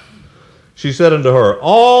 5. She said unto her,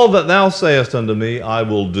 all that thou sayest unto me, I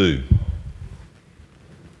will do.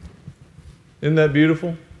 Isn't that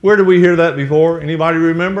beautiful? Where did we hear that before? Anybody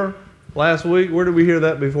remember? Last week, where did we hear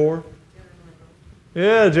that before?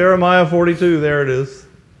 Yeah, Jeremiah 42, there it is.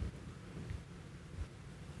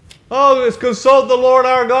 Oh, it's consult the Lord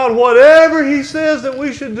our God. Whatever He says that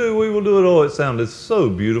we should do, we will do it. Oh, it sounded so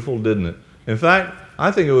beautiful, didn't it? In fact, I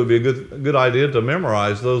think it would be a good idea to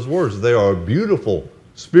memorize those words. They are beautiful,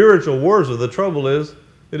 spiritual words, but the trouble is,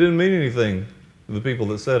 it didn't mean anything to the people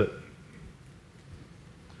that said it.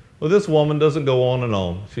 Well, this woman doesn't go on and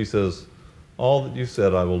on. She says, all that you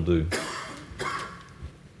said I will do.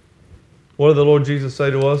 What did the Lord Jesus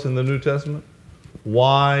say to us in the New Testament?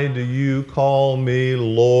 Why do you call me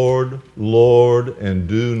Lord, Lord, and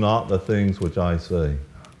do not the things which I say?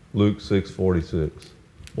 Luke 6:46.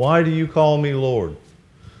 Why do you call me Lord?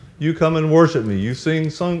 You come and worship me. You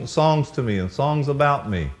sing songs to me and songs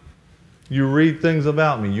about me. You read things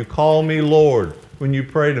about me. You call me Lord when you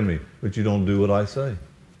pray to me, but you don't do what I say.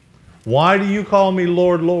 Why do you call me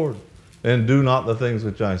Lord, Lord, and do not the things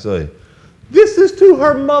which I say? This is to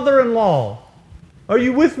her mother-in-law. Are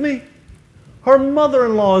you with me? Her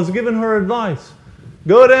mother-in-law is giving her advice.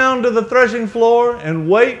 Go down to the threshing floor and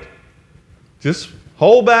wait. Just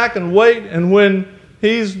hold back and wait. And when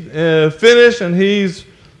he's finished and he's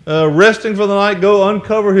resting for the night, go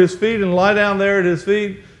uncover his feet and lie down there at his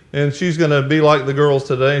feet. And she's going to be like the girls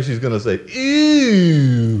today, and she's going to say,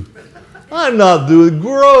 ew, I'm not doing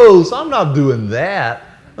gross. I'm not doing that.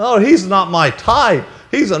 Oh, he's not my type.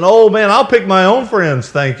 He's an old man. I'll pick my own friends,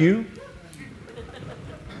 thank you.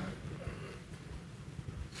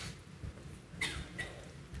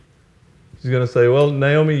 She's going to say, well,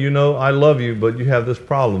 Naomi, you know, I love you, but you have this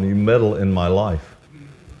problem. You meddle in my life.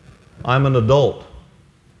 I'm an adult.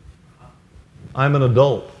 I'm an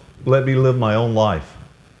adult. Let me live my own life.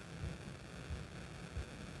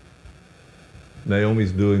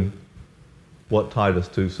 Naomi's doing what Titus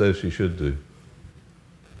 2 says she should do.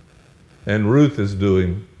 And Ruth is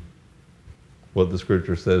doing what the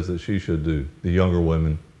scripture says that she should do. The younger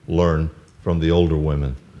women learn from the older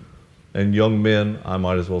women. And young men, I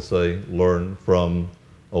might as well say, learn from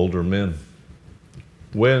older men.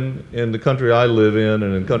 When in the country I live in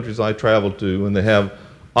and in countries I travel to, when they have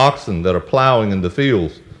oxen that are plowing in the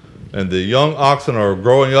fields, and the young oxen are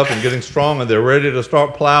growing up and getting strong and they're ready to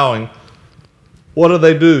start plowing, what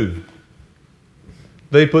do?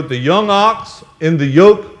 They put the young ox in the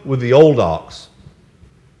yoke with the old ox.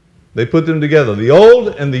 They put them together, the old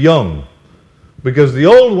and the young. Because the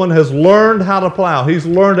old one has learned how to plow. He's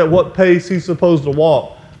learned at what pace he's supposed to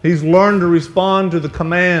walk. He's learned to respond to the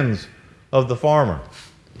commands of the farmer.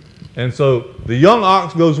 And so the young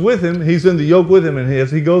ox goes with him. He's in the yoke with him. And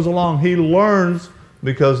as he goes along, he learns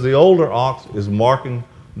because the older ox is marking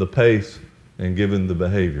the pace and giving the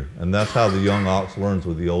behavior. And that's how the young ox learns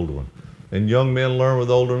with the older one. And young men learn with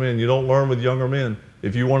older men. You don't learn with younger men.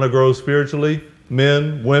 If you want to grow spiritually,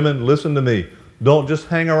 men, women, listen to me. Don't just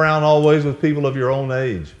hang around always with people of your own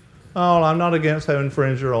age. Oh, I'm not against having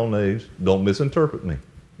friends your own age. Don't misinterpret me.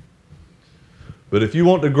 But if you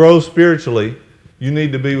want to grow spiritually, you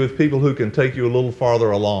need to be with people who can take you a little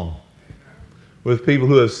farther along. With people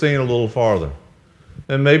who have seen a little farther.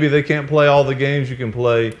 And maybe they can't play all the games you can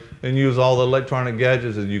play and use all the electronic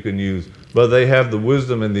gadgets that you can use, but they have the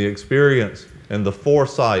wisdom and the experience and the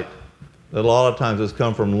foresight that a lot of times has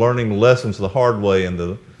come from learning lessons the hard way in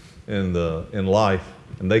life,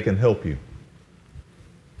 and they can help you.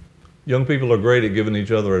 Young people are great at giving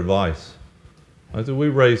each other advice. I said, we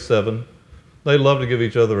raised 7. They love to give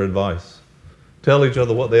each other advice. Tell each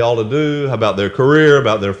other what they ought to do, about their career,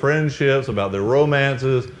 about their friendships, about their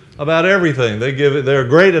romances, about everything. They're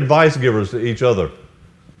great advice givers to each other.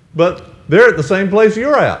 But they're at the same place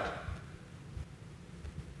you're at.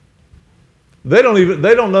 They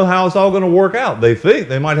don't know how it's all going to work out. They think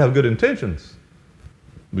they might have good intentions.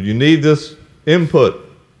 But you need this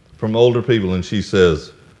input from older people. And she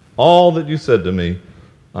says, all that you said to me,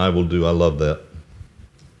 I will do. I love that.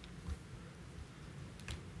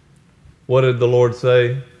 What did the Lord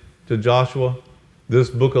say to Joshua? This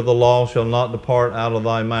book of the law shall not depart out of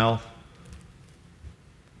thy mouth.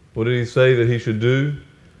 What did he say that he should do?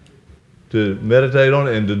 To meditate on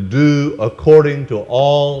it and to do according to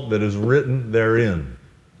all that is written therein.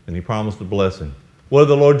 And he promised a blessing. What did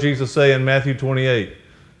the Lord Jesus say in Matthew 28?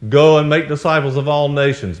 Go and make disciples of all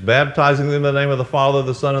nations, baptizing them in the name of the Father,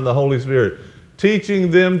 the Son, and the Holy Spirit,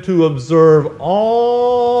 teaching them to observe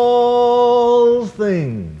all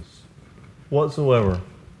things whatsoever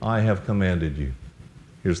I have commanded you.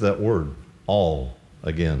 Here's that word, all,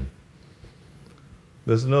 again.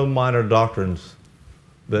 There's no minor doctrines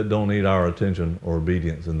that don't need our attention or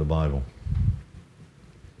obedience in the Bible.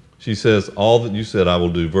 She says, all that you said I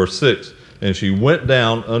will do. Verse 6, and she went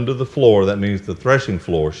down under the floor, that means the threshing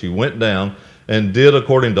floor. She went down and did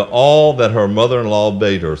according to all that her mother-in-law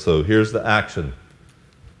bade her. So here's the action.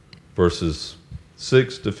 Verses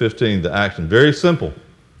 6 to 15, the action. Very simple.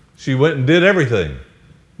 She went and did everything.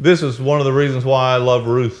 This is one of the reasons why I love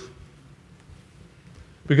Ruth.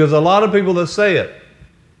 Because a lot of people that say it,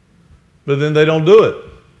 but then they don't do it.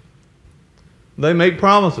 They make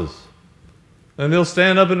promises. And they'll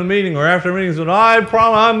stand up in a meeting or after a meeting and say, I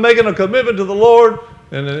promise I'm making a commitment to the Lord.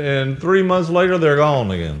 And 3 months later, they're gone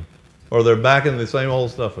again. Or they're back in the same old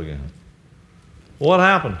stuff again. What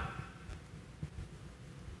happened?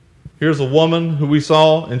 Here's a woman who we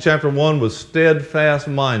saw in chapter 1 was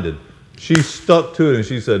steadfast-minded. She stuck to it and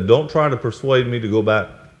she said, don't try to persuade me to go back.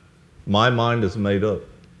 My mind is made up.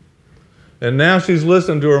 And now she's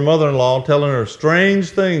listening to her mother-in-law telling her strange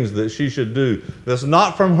things that she should do that's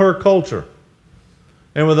not from her culture.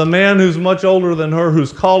 And with a man who's much older than her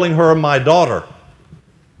who's calling her my daughter.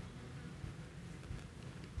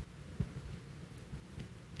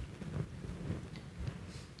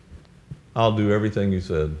 I'll do everything you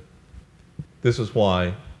said. This is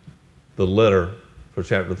why the letter for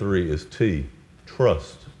chapter 3 is T.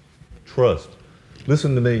 Trust. Trust.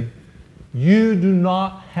 Listen to me. You do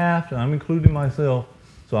not have to, I'm including myself,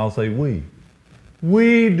 so I'll say we.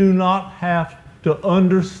 We do not have to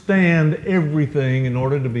understand everything in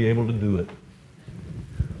order to be able to do it.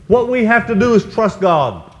 What we have to do is trust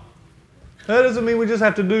God. That doesn't mean we just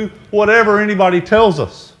have to do whatever anybody tells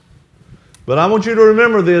us. But I want you to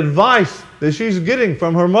remember the advice that she's getting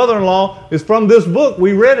from her mother-in-law is from this book.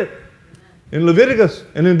 We read it in Leviticus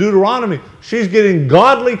and in Deuteronomy. She's getting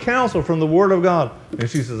godly counsel from the Word of God. And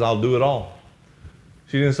she says, I'll do it all.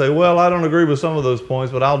 She didn't say, well, I don't agree with some of those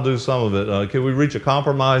points, but I'll do some of it. Can we reach a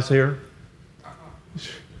compromise here?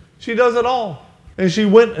 She does it all. And she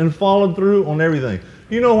went and followed through on everything.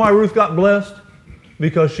 You know why Ruth got blessed?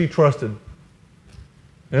 Because she trusted.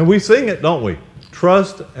 And we sing it, don't we?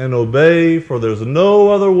 Trust and obey, for there's no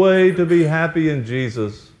other way to be happy in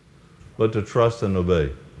Jesus but to trust and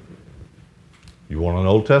obey. You want an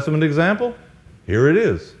Old Testament example? Here it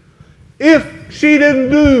is. If she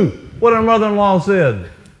didn't do what her mother-in-law said,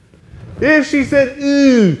 if she said,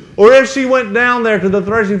 ooh, or if she went down there to the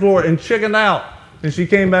threshing floor and chickened out, and she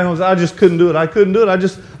came back and said, I just couldn't do it. I couldn't do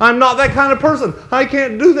it. I'm not that kind of person. I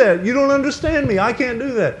can't do that. You don't understand me. I can't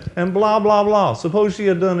do that. And blah, blah, blah. Suppose she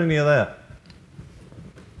had done any of that.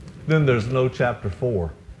 Then there's no chapter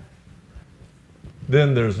 4.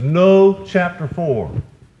 Then there's no chapter 4.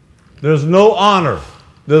 There's no honor.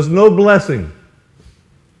 There's no blessing.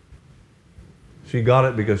 She got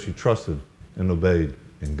it because she trusted and obeyed.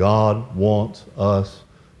 And God wants us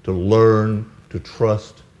to learn to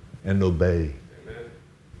trust and obey. Amen.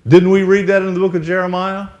 Didn't we read that in the book of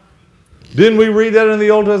Jeremiah? Didn't we read that in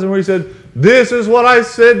the Old Testament where he said, this is what I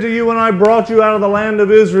said to you when I brought you out of the land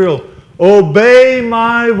of Israel. Obey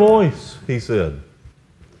my voice, he said.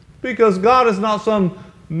 Because God is not some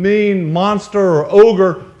mean monster or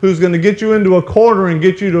ogre who's going to get you into a corner and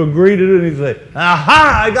get you to agree to do it. And he's say,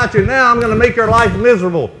 aha, I got you now. I'm going to make your life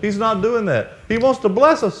miserable. He's not doing that. He wants to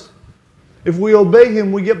bless us. If we obey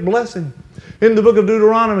him, we get blessing. In the book of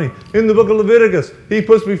Deuteronomy, in the book of Leviticus, he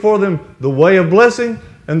puts before them the way of blessing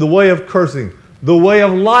and the way of cursing, the way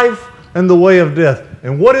of life and the way of death.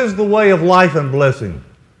 And what is the way of life and blessing?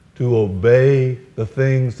 To obey the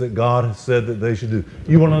things that God has said that they should do.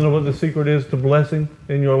 You want to know what the secret is to blessing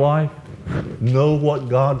in your life? Know what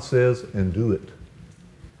God says and do it.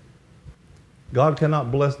 God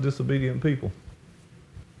cannot bless disobedient people.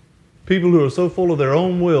 People who are so full of their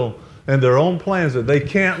own will and their own plans that they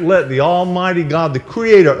can't let the Almighty God, the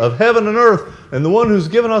Creator of heaven and earth, and the one who's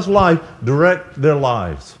given us life, direct their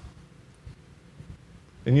lives.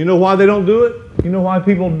 And you know why they don't do it? You know why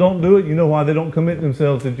people don't do it? You know why they don't commit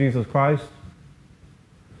themselves to Jesus Christ?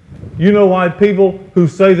 You know why people who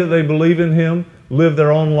say that they believe in Him live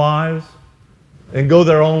their own lives and go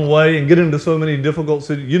their own way and get into so many difficult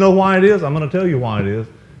situations? You know why it is? I'm going to tell you why it is.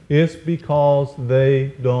 It's because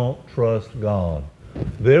they don't trust God.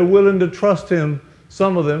 They're willing to trust Him,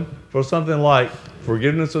 some of them, for something like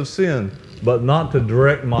forgiveness of sin, but not to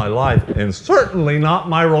direct my life, and certainly not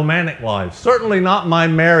my romantic life, certainly not my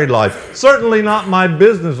married life, certainly not my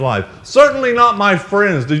business life, certainly not my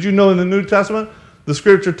friends. Did you know in the New Testament, the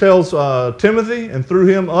Scripture tells Timothy, and through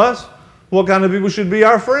him us, what kind of people should be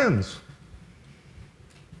our friends?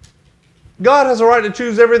 God has a right to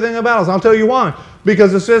choose everything about us. I'll tell you why.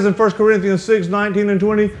 Because it says in 1 Corinthians 6, 19 and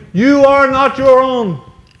 20, you are not your own.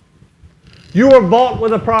 You are bought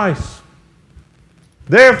with a price.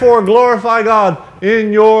 Therefore, glorify God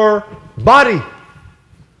in your body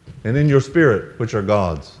and in your spirit, which are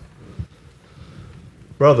God's.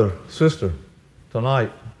 Brother, sister,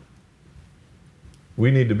 tonight,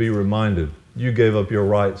 we need to be reminded, you gave up your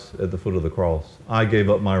rights at the foot of the cross. I gave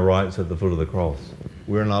up my rights at the foot of the cross.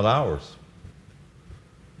 We're not ours.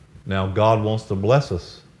 Now, God wants to bless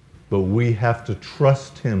us, but we have to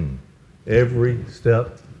trust Him every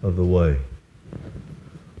step of the way.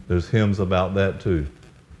 There's hymns about that too.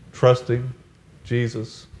 Trusting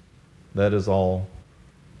Jesus That is all.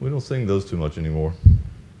 We don't sing those too much anymore.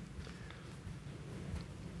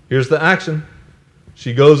 Here's the action.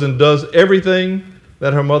 She goes and does everything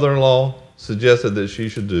that her mother-in-law suggested that she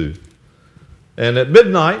should do. And at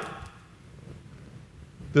midnight,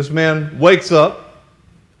 this man wakes up,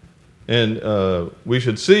 and we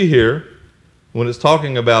should see here, when it's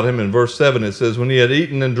talking about him in verse 7, it says, when he had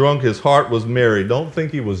eaten and drunk, his heart was merry. Don't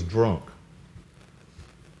think he was drunk.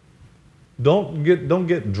 Don't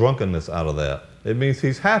get drunkenness out of that. It means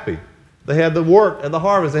he's happy. They had the work at the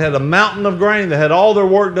harvest. They had a mountain of grain. They had all their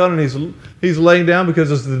work done, and he's laying down because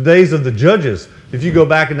it's the days of the judges. If you go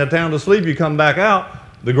back into town to sleep, you come back out,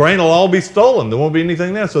 the grain will all be stolen. There won't be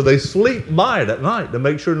anything there. So they sleep by it at night to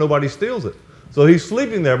make sure nobody steals it. So he's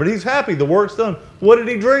sleeping there, but he's happy. The work's done. What did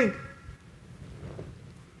he drink?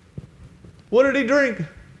 What did he drink?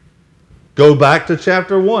 Go back to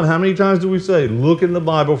chapter 1. How many times do we say, look in the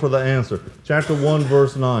Bible for the answer? Chapter 1,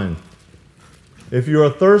 verse 9. If you are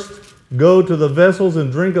thirsty, go to the vessels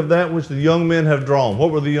and drink of that which the young men have drawn.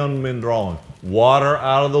 What were the young men drawing? Water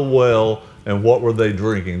out of the well. And what were they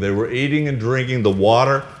drinking? They were eating and drinking the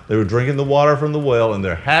water. They were drinking the water from the well, and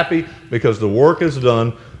they're happy because the work is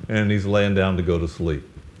done, and he's laying down to go to sleep.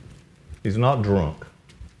 He's not drunk.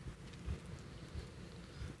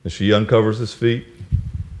 And she uncovers his feet,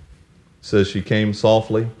 says she came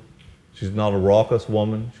softly. She's not a raucous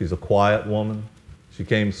woman. She's a quiet woman. She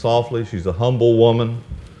came softly. She's a humble woman.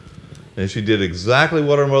 And she did exactly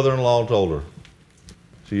what her mother-in-law told her.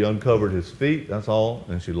 She uncovered his feet, that's all,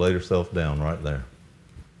 and she laid herself down right there.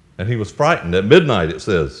 And he was frightened. At midnight, it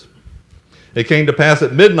says. It came to pass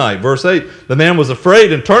at midnight, verse 8, the man was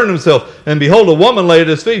afraid and turned himself, and behold, a woman lay at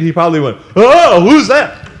his feet. He probably went, oh, who's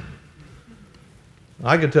that?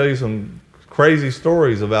 I could tell you some crazy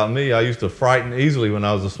stories about me. I used to frighten easily when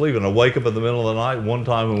I was asleep, and I'd wake up in the middle of the night. One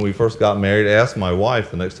time when we first got married, ask my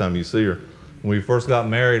wife the next time you see her. When we first got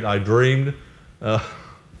married, I dreamed that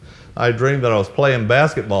I was playing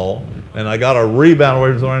basketball, and I got a rebound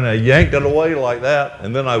away from someone, and I yanked it away like that,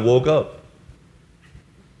 and then I woke up.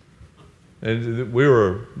 And we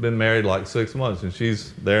were been married like 6 months, and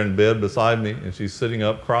she's there in bed beside me, and she's sitting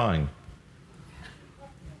up crying.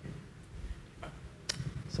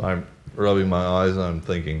 So I'm rubbing my eyes, and I'm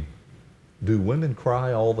thinking, do women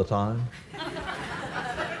cry all the time?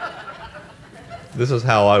 This is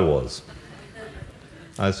how I was.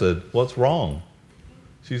 I said, what's wrong?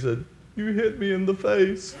 She said, you hit me in the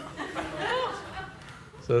face. I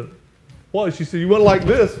said, why? She said, you went like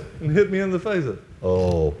this and hit me in the face. I said,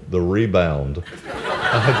 oh, the rebound.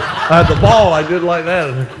 I had the ball, I did like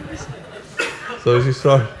that. So she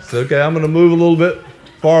said, okay, I'm going to move a little bit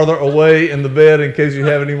farther away in the bed in case you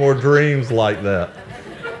have any more dreams like that.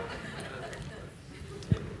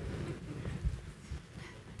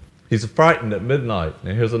 He's frightened at midnight.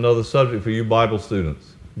 And here's another subject for you Bible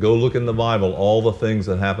students. Go look in the Bible, all the things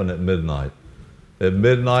that happen at midnight. At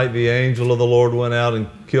midnight, the angel of the Lord went out and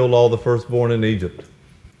killed all the firstborn in Egypt.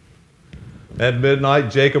 At midnight,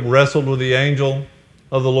 Jacob wrestled with the angel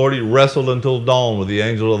of the Lord. He wrestled until dawn with the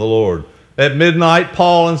angel of the Lord. At midnight,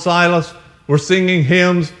 Paul and Silas were singing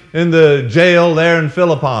hymns in the jail there in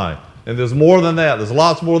Philippi. And there's more than that. There's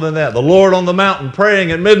lots more than that. The Lord on the mountain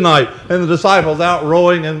praying at midnight, and the disciples out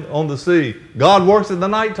rowing on the sea. God works in the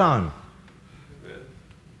nighttime.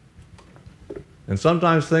 And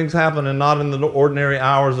sometimes things happen and not in the ordinary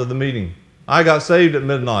hours of the meeting. I got saved at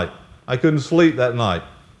midnight. I couldn't sleep that night.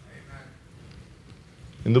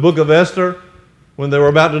 In the book of Esther, when they were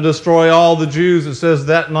about to destroy all the Jews, it says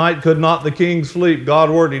that night could not the king sleep. God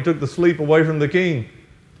worked. He took the sleep away from the king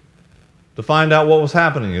to find out what was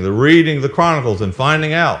happening. The reading the Chronicles and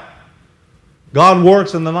finding out. God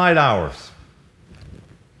works in the night hours.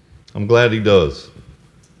 I'm glad he does.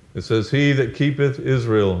 It says, he that keepeth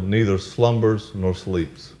Israel neither slumbers nor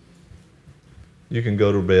sleeps. You can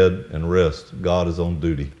go to bed and rest. God is on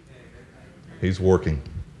duty. He's working.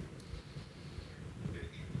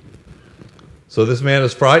 So this man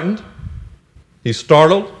is frightened. He's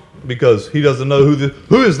startled because he doesn't know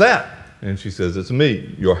who is that? And she says, it's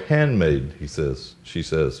me, your handmaid, she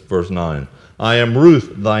says, verse 9. I am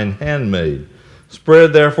Ruth, thine handmaid.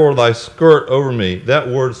 Spread therefore thy skirt over me. That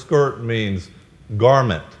word skirt means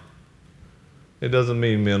garment. It doesn't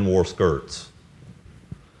mean men wore skirts.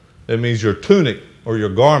 It means your tunic or your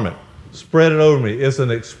garment. Spread it over me. It's an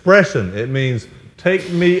expression. It means take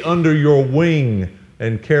me under your wing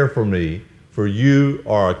and care for me, for you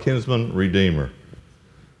are a kinsman redeemer.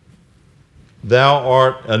 Thou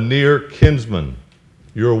art a near kinsman.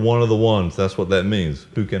 You're one of the ones, that's what that means,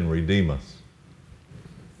 who can redeem us.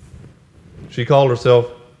 She called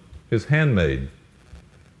herself his handmaid.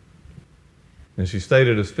 And she stayed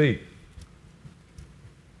at his feet.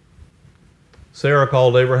 Sarah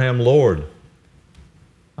called Abraham Lord.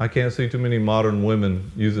 I can't see too many modern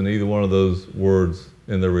women using either one of those words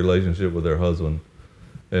in their relationship with their husband.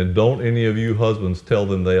 And don't any of you husbands tell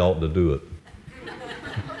them they ought to do it.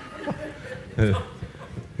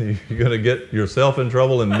 You're going to get yourself in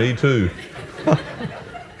trouble and me too.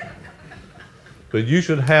 But you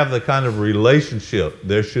should have the kind of relationship.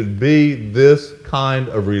 There should be this kind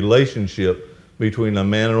of relationship between a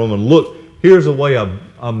man and a woman. Look, here's a way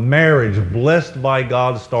a marriage blessed by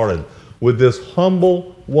God started, with this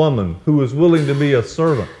humble woman who was willing to be a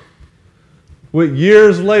servant.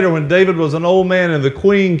 Years later, when David was an old man and the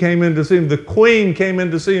queen came in to see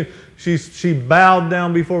him, she bowed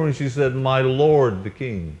down before him and she said, "My lord, the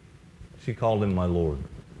king." She called him my lord.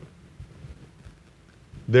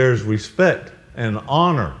 There's respect and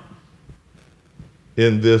honor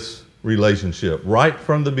in this relationship right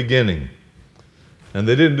from the beginning. And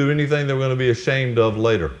they didn't do anything they were going to be ashamed of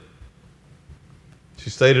later. She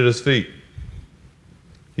stayed at his feet.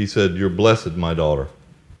 He said, "You're blessed, my daughter."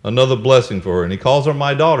 Another blessing for her. And he calls her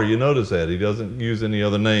my daughter. You notice that. He doesn't use any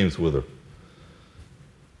other names with her.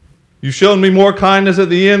 You've shown me more kindness at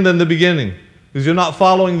the end than the beginning, because you're not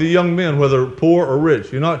following the young men, whether poor or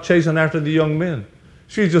rich. You're not chasing after the young men.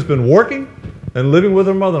 She's just been working and living with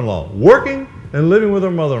her mother-in-law. Working and living with her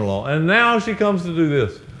mother-in-law. And now she comes to do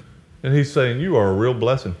this. And he's saying, "You are a real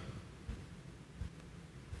blessing.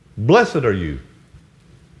 Blessed are you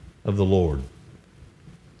of the Lord."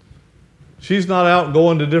 She's not out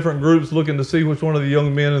going to different groups looking to see which one of the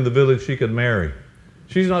young men in the village she could marry.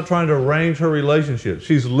 She's not trying to arrange her relationship.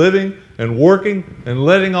 She's living and working and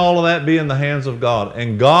letting all of that be in the hands of God.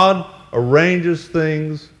 And God arranges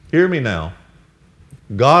things, hear me now,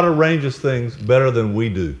 God arranges things better than we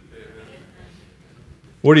do.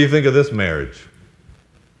 What do you think of this marriage?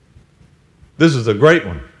 This is a great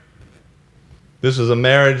one. This is a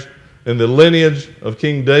marriage in the lineage of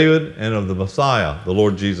King David and of the Messiah, the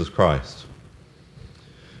Lord Jesus Christ.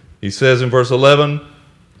 He says in verse 11,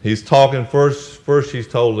 he's talking first she's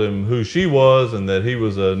told him who she was and that he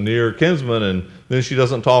was a near kinsman, and then she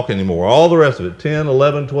doesn't talk anymore. All the rest of it, 10,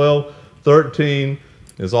 11, 12, 13,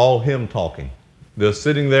 is all him talking. They're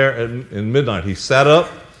sitting there in midnight. He sat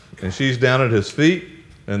up and she's down at his feet,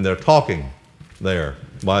 and they're talking there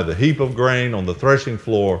by the heap of grain on the threshing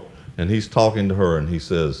floor, and he's talking to her, and he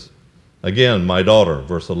says, again, "My daughter,"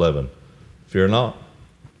 verse 11, "fear not.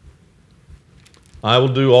 I will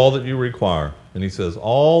do all that you require." And he says,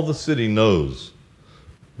 "All the city knows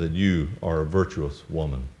that you are a virtuous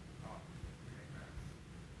woman."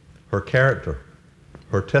 Her character,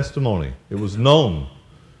 her testimony, it was known.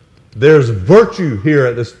 There's virtue here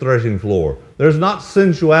at this threshing floor. There's not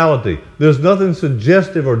sensuality. There's nothing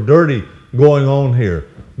suggestive or dirty going on here.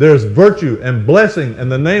 There's virtue and blessing in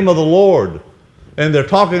the name of the Lord. And they're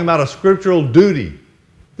talking about a scriptural duty.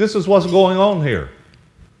 This is what's going on here.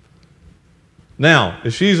 Now,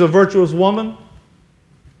 if she's a virtuous woman,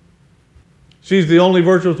 she's the only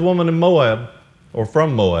virtuous woman in Moab, or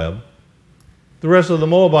from Moab. The rest of the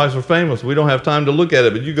Moabites are famous. We don't have time to look at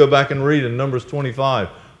it, but you go back and read in Numbers 25.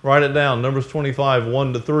 Write it down, Numbers 25,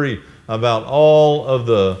 1-3, about all of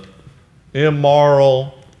the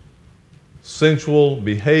immoral, sensual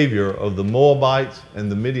behavior of the Moabites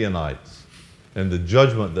and the Midianites, and the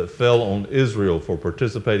judgment that fell on Israel for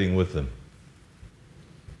participating with them.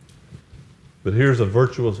 But here's a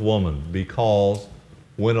virtuous woman, because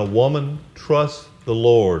when a woman trusts the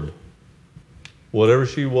Lord, whatever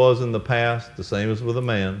she was in the past, the same as with a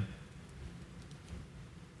man,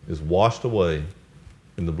 is washed away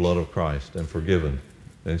in the blood of Christ and forgiven.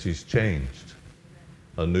 And she's changed,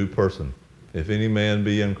 a new person. If any man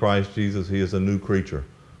be in Christ Jesus, he is a new creature.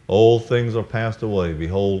 Old things are passed away.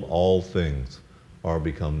 Behold, all things are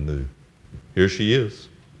become new. Here she is,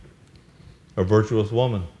 a virtuous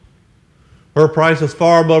woman. Her price is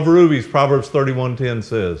far above rubies, Proverbs 31:10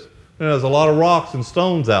 says. There's a lot of rocks and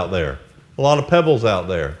stones out there, a lot of pebbles out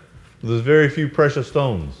there. There's very few precious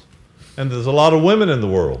stones. And there's a lot of women in the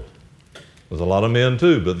world. There's a lot of men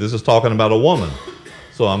too, but this is talking about a woman.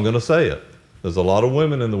 So I'm going to say it. There's a lot of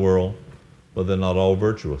women in the world, but they're not all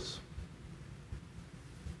virtuous.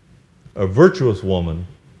 A virtuous woman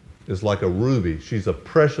is like a ruby. She's a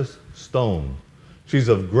precious stone. She's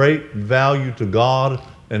of great value to God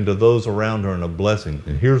and to those around her, and a blessing.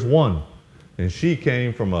 And here's one. And she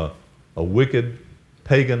came from a wicked,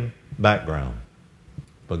 pagan background.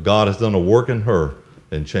 But God has done a work in her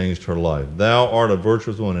and changed her life. Thou art a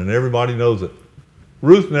virtuous woman, and everybody knows it.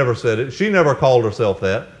 Ruth never said it. She never called herself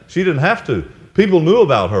that. She didn't have to. People knew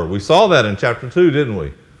about her. We saw that in chapter 2, didn't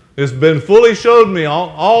we? It's been fully showed me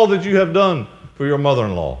all that you have done for your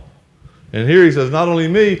mother-in-law. And here he says, not only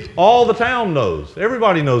me, all the town knows.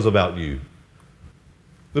 Everybody knows about you.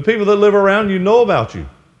 The people that live around you know about you.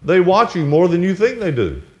 They watch you more than you think they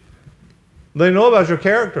do. They know about your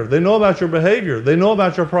character. They know about your behavior. They know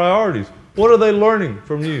about your priorities. What are they learning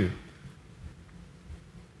from you?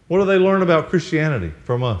 What do they learn about Christianity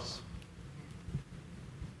from us?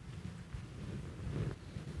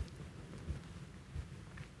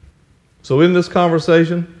 So in this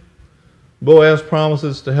conversation, Boaz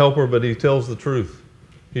promises to help her, but he tells the truth.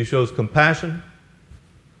 He shows compassion.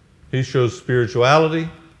 He shows spirituality,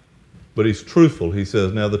 but he's truthful. He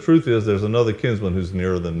says, now the truth is there's another kinsman who's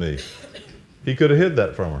nearer than me. He could have hid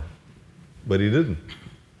that from her, but he didn't.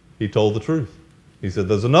 He told the truth. He said,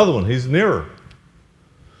 there's another one. He's nearer.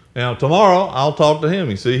 Now, tomorrow, I'll talk to him.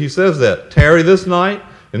 You see, he says that. Tarry this night,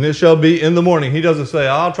 and it shall be in the morning. He doesn't say,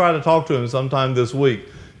 I'll try to talk to him sometime this week.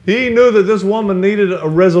 He knew that this woman needed a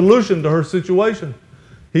resolution to her situation.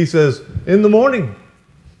 He says, in the morning,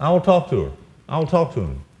 I will talk to her. I will talk to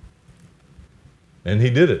him. And he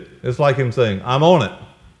did it. It's like him saying, I'm on it.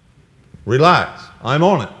 Relax. I'm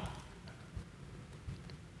on it.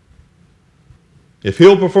 If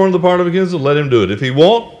he'll perform the part of a kinsman, let him do it. If he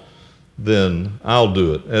won't, then I'll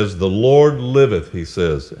do it. As the Lord liveth, he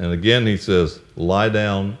says. And again he says, lie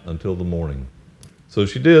down until the morning. So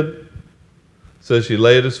she did. Says she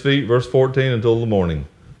lay at his feet, verse 14, until the morning.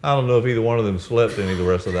 I don't know if either one of them slept any the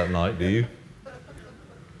rest of that night, do you?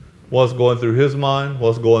 What's going through his mind?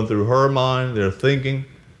 What's going through her mind? They're thinking.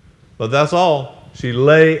 But that's all. She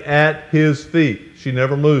lay at his feet. She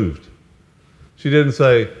never moved. She didn't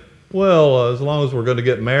say, well, as long as we're going to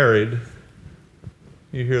get married.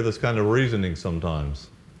 You hear this kind of reasoning sometimes.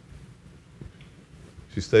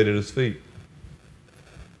 She stayed at his feet.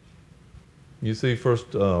 You see,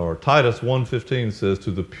 Titus 1:15 says,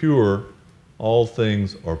 to the pure, all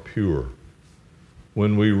things are pure.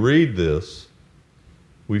 When we read this,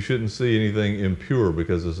 we shouldn't see anything impure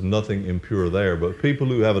because there's nothing impure there. But people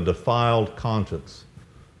who have a defiled conscience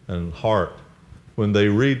and heart, when they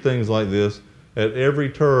read things like this, at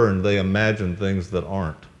every turn they imagine things that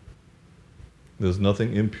aren't. There's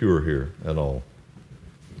nothing impure here at all.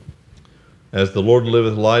 As the Lord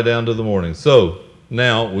liveth, lie down to the morning. So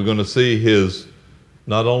now we're going to see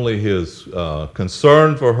not only his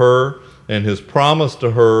concern for her and his promise to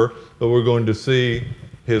her, but we're going to see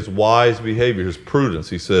his wise behavior, his prudence.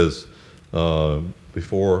 He says,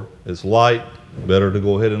 before it's light, better to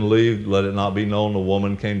go ahead and leave. Let it not be known a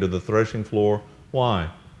woman came to the threshing floor. Why?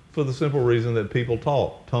 For the simple reason that people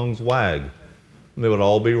talk. Tongues wag. And they would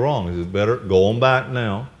all be wrong. He said, better go on back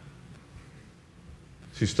now.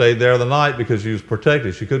 She stayed there the night because she was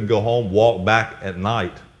protected. She couldn't go home, walk back at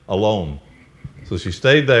night alone. So she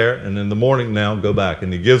stayed there, and in the morning now, go back.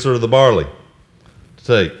 And he gives her the barley to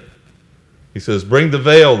take. He says, bring the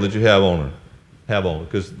veil that you have on her.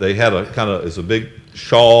 Because they had it's a big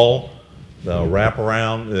shawl, wrap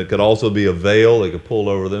around. It could also be a veil they could pull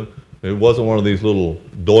over them. It wasn't one of these little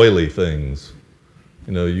doily things.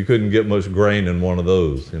 You couldn't get much grain in one of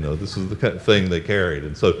those. This is the kind of thing they carried.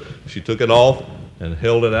 And so she took it off and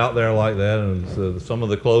held it out there like that. And so some of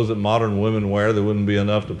the clothes that modern women wear, there wouldn't be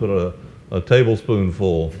enough to put a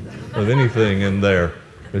tablespoonful of anything in there.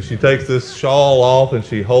 And she takes this shawl off and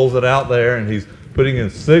she holds it out there, and he's putting in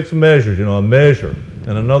 6 measures, a measure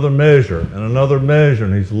and another measure and another measure,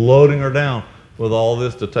 and he's loading her down with all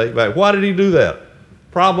this to take back. Why did he do that?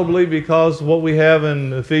 Probably because what we have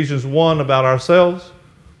in Ephesians 1 about ourselves,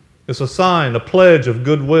 it's a sign, a pledge of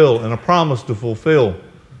goodwill, and a promise to fulfill,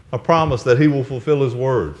 a promise that he will fulfill his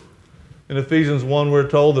word. In Ephesians 1, we're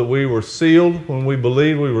told that we were sealed when we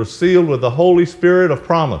believed. We were sealed with the Holy Spirit of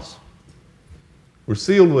promise. We're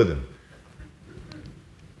sealed with him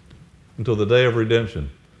until the day of redemption.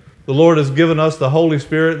 The Lord has given us the Holy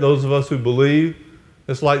Spirit, those of us who believe.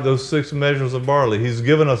 It's like those 6 measures of barley. He's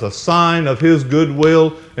given us a sign of his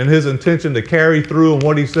goodwill and his intention to carry through on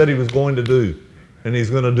what he said he was going to do. And he's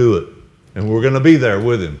going to do it. And we're going to be there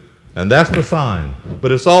with him. And that's the sign.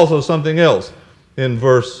 But it's also something else. In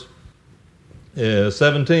verse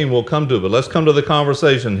 17, we'll come to it. But let's come to the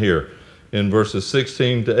conversation here in verses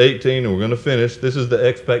 16 to 18, and we're going to finish. This is the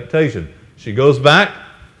expectation. She goes back,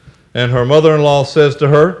 and her mother-in-law says to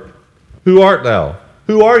her, who art thou?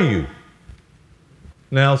 Who are you?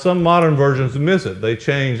 Now, some modern versions miss it. They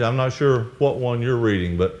change, I'm not sure what one you're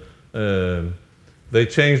reading, but they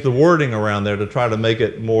change the wording around there to try to make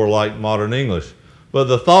it more like modern English. But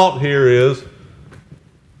the thought here is,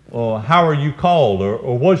 how are you called?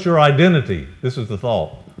 Or what's your identity? This is the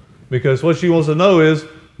thought. Because what she wants to know is,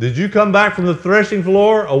 did you come back from the threshing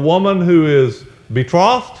floor a woman who is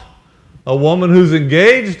betrothed? A woman who's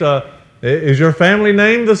engaged? Is your family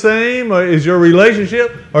name the same? Or is your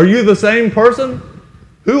relationship? Are you the same person?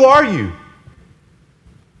 Who are you?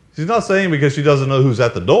 She's not saying because she doesn't know who's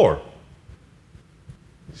at the door.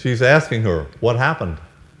 She's asking her, what happened?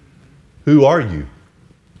 Who are you?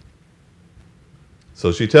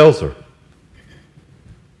 So she tells her.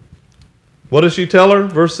 What does she tell her?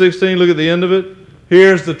 Verse 16, look at the end of it.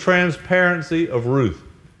 Here's the transparency of Ruth.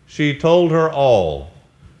 She told her all.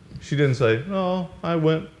 She didn't say, no, I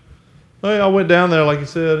went down there like you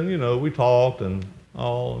said, and we talked and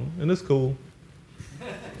all, and it's cool.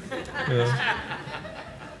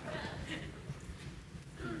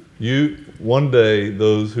 One day,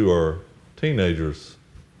 those who are teenagers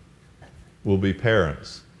will be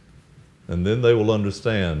parents, and then they will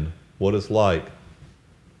understand what it's like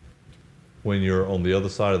when you're on the other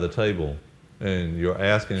side of the table and you're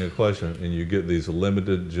asking a question and you get these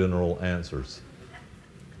limited general answers.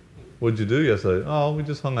 What'd you do yesterday? Oh, we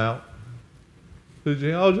just hung out. Who'd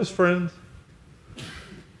you? Oh, just friends.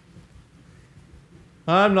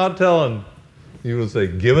 I'm not telling. You would say,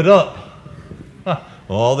 give it up.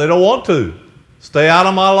 Oh, they don't want to. Stay out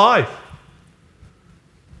of my life.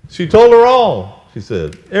 She told her all, she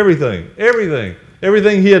said. Everything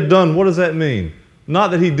he had done. What does that mean?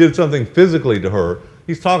 Not that he did something physically to her.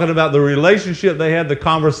 He's talking about the relationship they had, the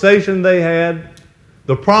conversation they had,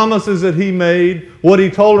 the promises that he made, what he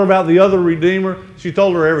told her about the other Redeemer. She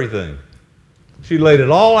told her everything. She laid it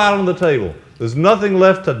all out on the table. There's nothing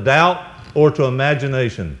left to doubt or to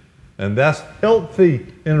imagination. And that's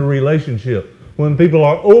healthy in a relationship, when people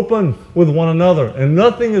are open with one another and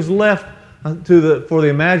nothing is left for the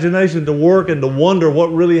imagination to work and to wonder what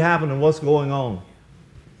really happened and what's going on.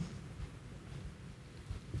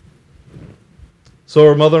 So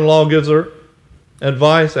her mother-in-law gives her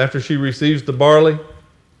advice after she receives the barley.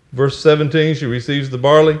 Verse 17, she receives the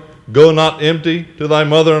barley. Go not empty to thy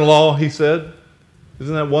mother-in-law, he said.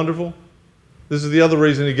 Isn't that wonderful? This is the other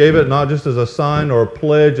reason he gave it, not just as a sign or a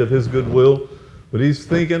pledge of his goodwill, but he's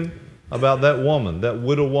thinking about that woman, that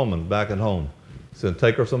widow woman back at home. He said,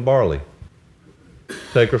 take her some barley.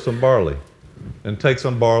 Take her some barley. And take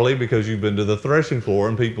some barley because you've been to the threshing floor,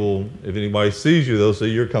 and people, if anybody sees you, they'll say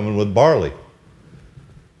you're coming with barley.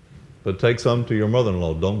 But take some to your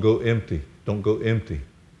mother-in-law. Don't go empty. Don't go empty.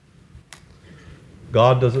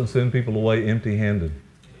 God doesn't send people away empty-handed.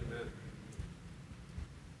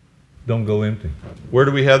 Don't go empty. Where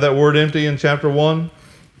do we have that word empty in chapter 1?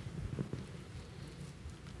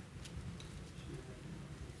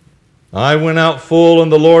 I went out full,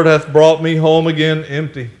 and the Lord hath brought me home again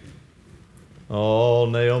empty. Oh,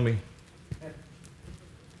 Naomi.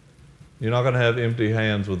 You're not going to have empty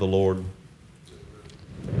hands with the Lord.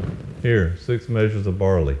 Here, 6 measures of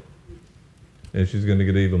barley. And she's going to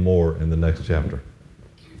get even more in the next chapter.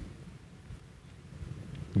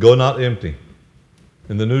 Go not empty.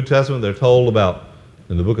 In the New Testament, they're told about,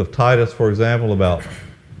 in the book of Titus, for example, about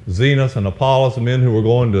Zenos and Apollos, men who were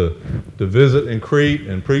going to visit in Crete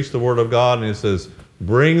and preach the word of God. And it says,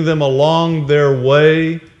 bring them along their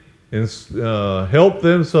way and help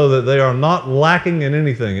them so that they are not lacking in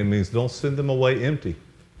anything. It means don't send them away empty.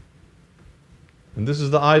 And this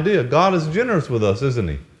is the idea. God is generous with us, isn't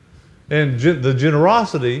he? And the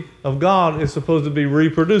generosity of God is supposed to be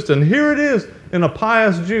reproduced. And here it is in a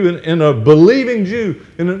pious Jew, in a believing Jew,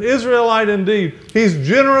 in an Israelite indeed. He's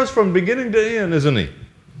generous from beginning to end, isn't he?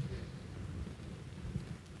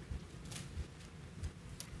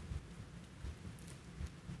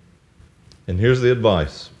 And here's the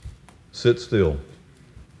advice. Sit still.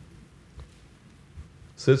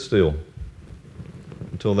 Sit still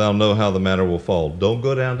until thou know how the matter will fall. Don't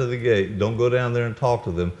go down to the gate. Don't go down there and talk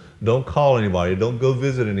to them. Don't call anybody. Don't go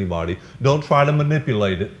visit anybody. Don't try to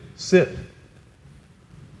manipulate it. Sit.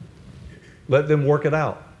 Let them work it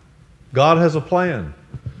out. God has a plan.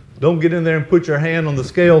 Don't get in there and put your hand on the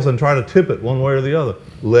scales and try to tip it one way or the other.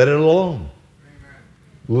 Let it alone. Amen.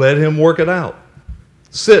 Let him work it out.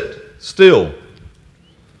 Sit still.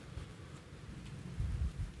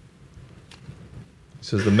 He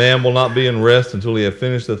says, the man will not be in rest until he have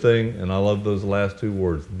finished the thing. And I love those last 2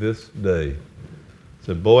 words, this day. He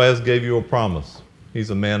said, Boaz gave you a promise. He's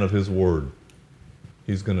a man of his word.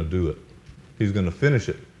 He's going to do it. He's going to finish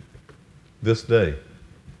it this day.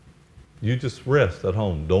 You just rest at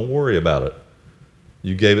home. Don't worry about it.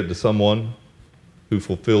 You gave it to someone who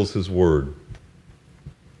fulfills his word.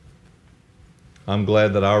 I'm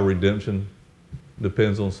glad that our redemption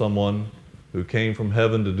depends on someone who came from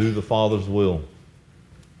heaven to do the Father's will.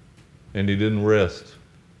 And he didn't rest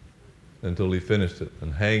until he finished it.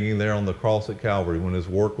 And hanging there on the cross at Calvary, when his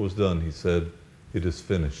work was done, he said, it is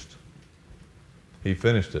finished. He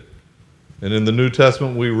finished it. And in the New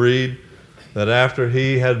Testament we read that after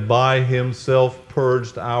he had by himself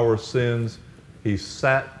purged our sins, he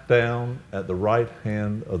sat down at the right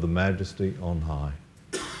hand of the Majesty on high.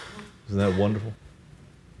 Isn't that wonderful?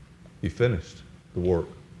 He finished the work.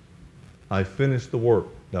 I finished the work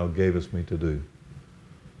thou gavest me to do.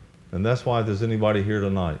 And that's why if there's anybody here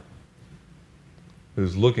tonight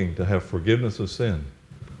who's looking to have forgiveness of sin,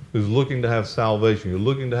 who's looking to have salvation, who's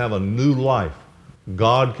looking to have a new life,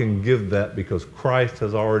 God can give that because Christ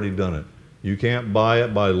has already done it. You can't buy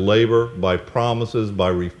it by labor, by promises, by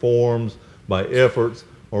reforms, by efforts,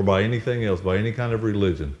 or by anything else, by any kind of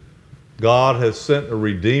religion. God has sent a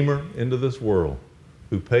Redeemer into this world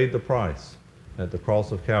who paid the price at the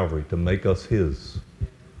cross of Calvary to make us his.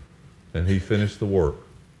 And he finished the work.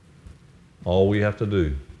 All we have to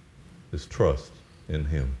do is trust in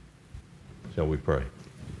him. Shall we pray?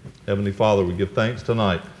 Heavenly Father, we give thanks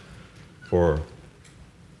tonight for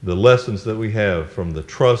the lessons that we have from the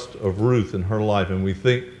trust of Ruth in her life. And we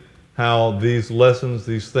think how these lessons,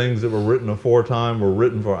 these things that were written aforetime were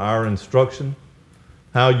written for our instruction,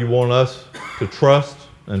 how you want us to trust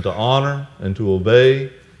and to honor and to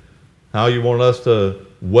obey, how you want us to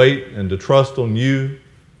wait and to trust on you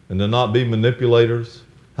and to not be manipulators,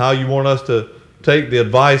 how you want us to take the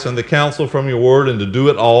advice and the counsel from your word and to do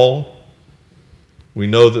it all. We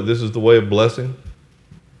know that this is the way of blessing,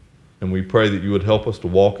 and we pray that you would help us to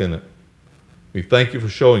walk in it. We thank you for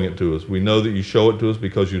showing it to us. We know that you show it to us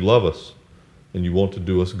because you love us and you want to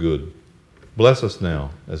do us good. Bless us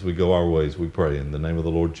now as we go our ways, we pray. In the name of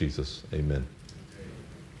the Lord Jesus, amen.